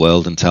arrogance in the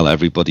world and tell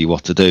everybody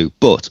what to do.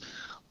 But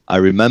I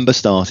remember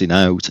starting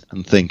out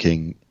and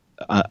thinking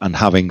and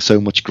having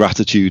so much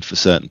gratitude for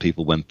certain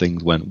people when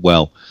things went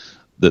well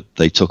that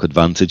they took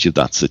advantage of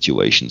that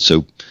situation.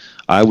 So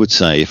I would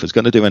say, if it's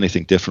going to do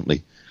anything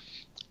differently,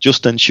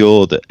 just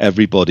ensure that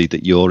everybody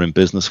that you're in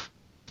business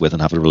with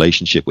and have a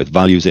relationship with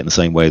values it in the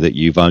same way that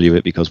you value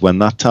it, because when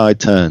that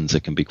tide turns,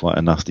 it can be quite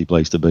a nasty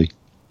place to be.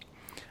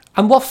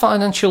 And what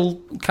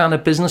financial kind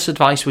of business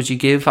advice would you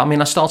give? I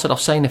mean, I started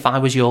off saying if I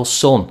was your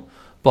son,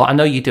 but I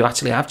know you do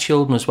actually have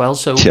children as well.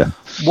 So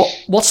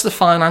what's the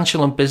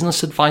financial and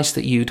business advice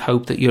that you'd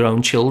hope that your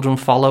own children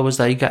follow as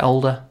they get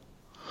older?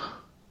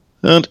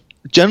 And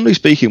generally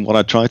speaking, what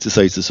I try to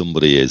say to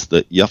somebody is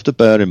that you have to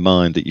bear in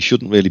mind that you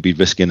shouldn't really be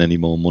risking any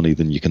more money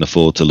than you can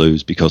afford to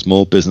lose, because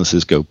more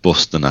businesses go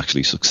bust than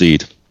actually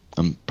succeed.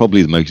 And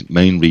probably the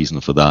main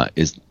reason for that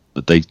is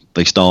that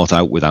they start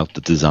out without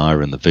the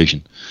desire and the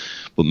vision.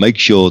 But make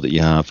sure that you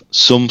have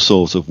some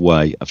sort of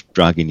way of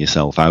dragging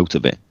yourself out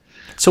of it.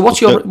 So what's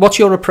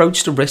your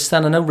approach to risk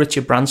then? I know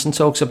Richard Branson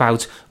talks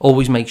about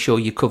always make sure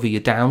you cover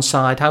your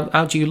downside.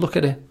 How do you look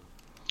at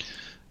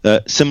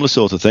it? Similar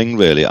sort of thing,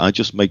 really. I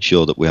just make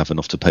sure that we have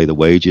enough to pay the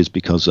wages,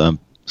 because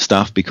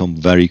staff become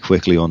very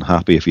quickly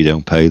unhappy if you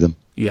don't pay them.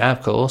 Yeah,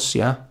 of course,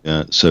 yeah.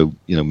 So,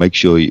 make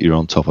sure you're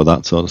on top of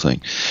that sort of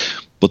thing.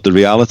 But the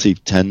reality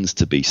tends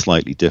to be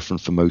slightly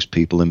different for most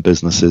people in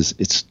businesses.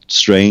 It's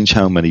strange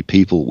how many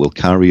people will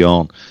carry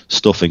on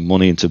stuffing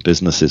money into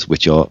businesses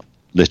which are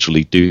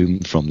literally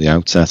doomed from the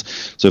outset.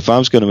 So if I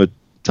was going to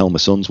tell my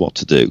sons what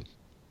to do,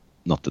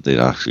 not that they'd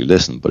actually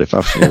listen, but if I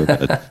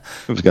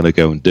was going to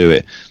go and do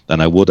it, then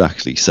I would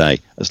actually say,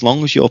 as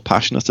long as you're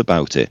passionate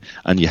about it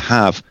and you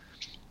have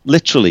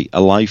literally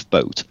a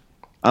lifeboat,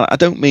 and I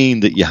don't mean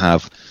that you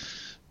have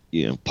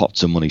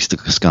pots of money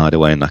skied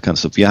away and that kind of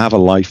stuff. You have a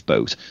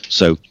lifeboat,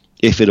 so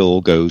if it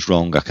all goes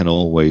wrong, I can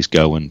always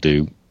go and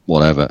do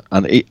whatever.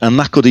 And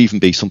that could even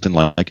be something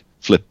like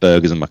flip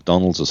burgers and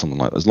McDonald's or something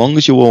like that. As long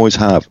as you always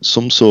have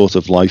some sort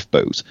of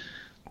lifeboat,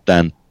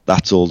 then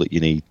that's all that you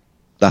need.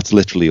 That's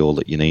literally all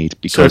that you need.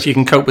 Because, so if you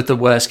can cope with the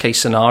worst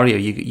case scenario,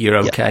 you're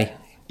okay.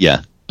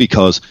 Yeah,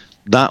 because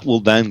that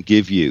will then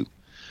give you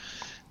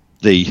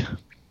the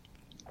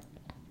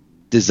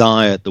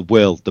desire, the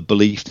will, the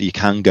belief that you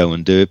can go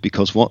and do it.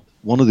 Because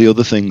one of the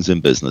other things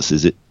in business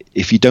is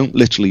if you don't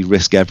literally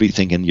risk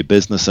everything in your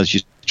business as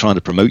you're trying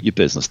to promote your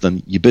business,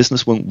 then your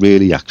business won't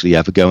really actually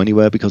ever go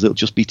anywhere because it'll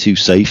just be too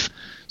safe.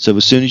 So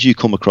as soon as you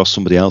come across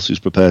somebody else who's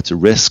prepared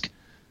to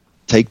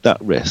take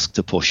that risk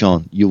to push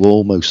on, you will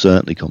almost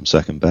certainly come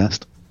second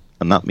best.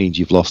 And that means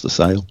you've lost the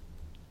sale.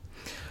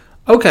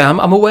 Okay,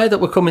 I'm aware that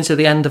we're coming to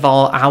the end of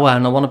our hour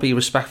and I want to be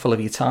respectful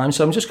of your time.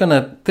 So I'm just going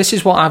to, this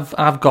is what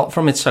I've got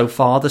from it so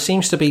far. There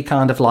seems to be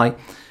kind of like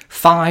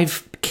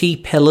 5 key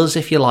pillars,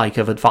 if you like,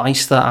 of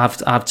advice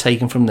that I've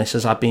taken from this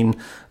as I've been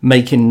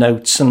making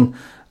notes. And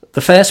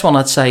the first one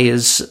I'd say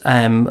is,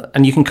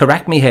 and you can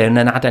correct me here and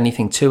then add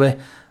anything to it.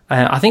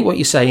 I think what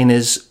you're saying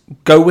is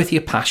go with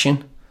your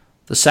passion.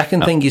 The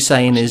second thing you're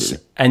saying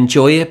is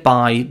enjoy it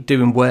by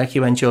doing work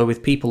you enjoy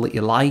with people that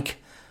you like.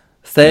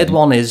 Third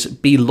one is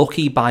be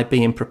lucky by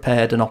being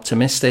prepared and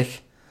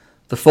optimistic.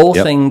 The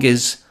fourth thing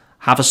is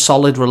have a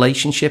solid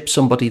relationship,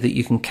 somebody that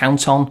you can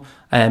count on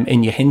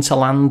in your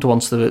hinterland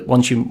once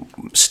you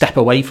step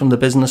away from the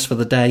business for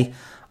the day.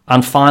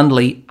 And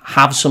finally,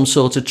 have some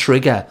sort of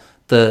trigger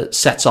that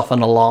sets off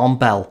an alarm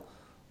bell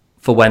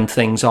for when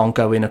things aren't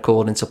going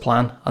according to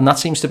plan. And that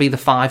seems to be the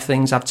 5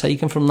 things I've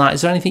taken from that.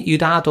 Is there anything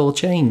you'd add or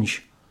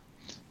change?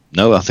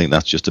 No, I think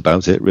that's just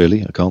about it,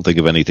 really. I can't think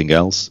of anything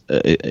else.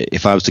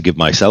 If I was to give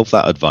myself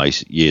that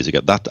advice years ago,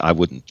 that I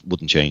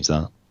wouldn't change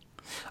that.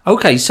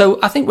 Okay, so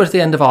I think we're at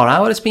the end of our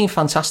hour. It's been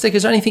fantastic.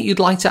 Is there anything you'd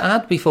like to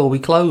add before we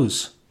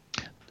close?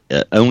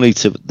 Only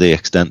to the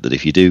extent that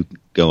if you do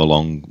go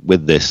along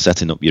with this,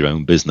 setting up your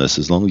own business,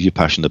 as long as you're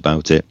passionate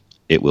about it,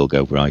 it will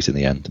go right in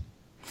the end.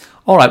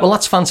 All right, well,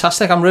 that's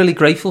fantastic. I'm really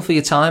grateful for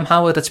your time,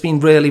 Howard. It's been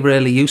really,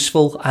 really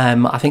useful.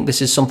 I think this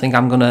is something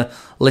I'm going to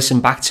listen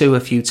back to a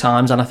few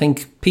times, and I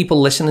think people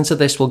listening to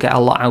this will get a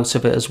lot out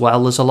of it as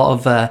well. There's a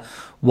lot of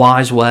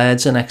wise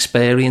words and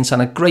experience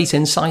and a great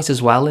insight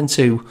as well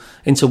into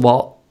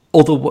what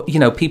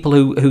other, people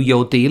who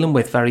you're dealing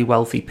with, very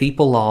wealthy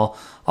people,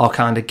 are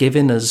kind of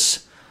giving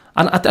us.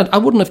 And I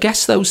wouldn't have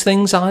guessed those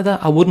things either.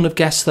 I wouldn't have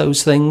guessed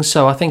those things.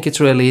 So I think it's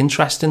really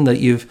interesting that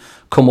you've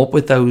come up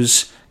with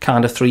those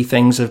kind of 3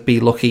 things of be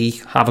lucky,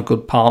 have a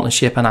good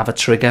partnership and have a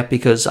trigger,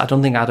 because I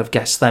don't think I'd have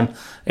guessed them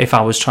if I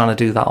was trying to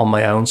do that on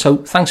my own. So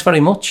thanks very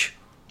much.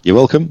 You're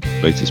welcome.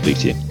 Great to speak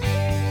to you.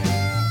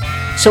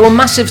 So a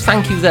massive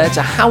thank you there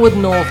to Howard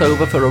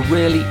Northover for a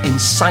really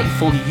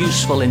insightful,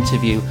 useful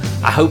interview.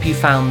 I hope you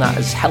found that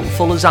as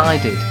helpful as I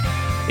did.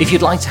 If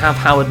you'd like to have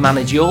Howard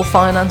manage your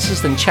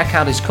finances, then check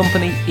out his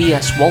company,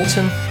 ES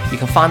Walton. You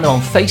can find them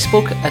on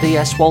Facebook at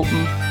ES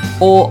Walton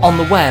or on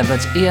the web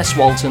at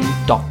eswalton.co.uk.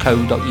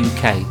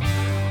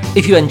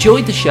 If you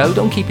enjoyed the show,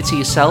 don't keep it to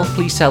yourself.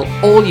 Please tell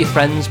all your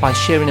friends by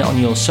sharing it on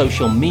your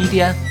social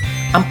media.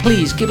 And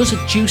please give us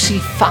a juicy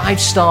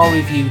 5-star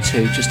review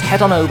too. Just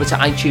head on over to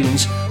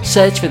iTunes,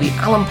 search for the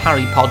Alan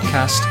Parry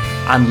podcast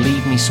and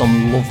leave me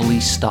some lovely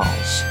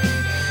stars.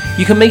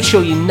 You can make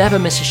sure you never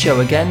miss a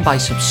show again by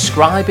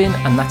subscribing,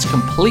 and that's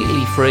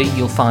completely free.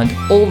 You'll find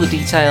all the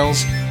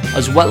details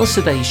as well as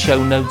today's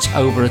show notes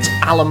over at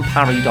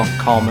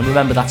alanparry.com, and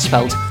remember that's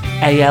spelled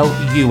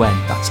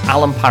ALUN. That's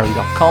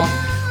alanparry.com,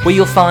 where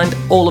you'll find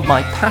all of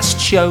my past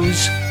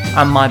shows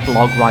and my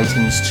blog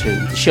writings too.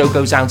 The show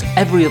goes out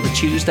every other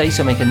Tuesday,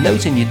 so make a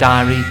note in your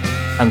diary,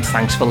 and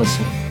thanks for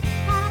listening.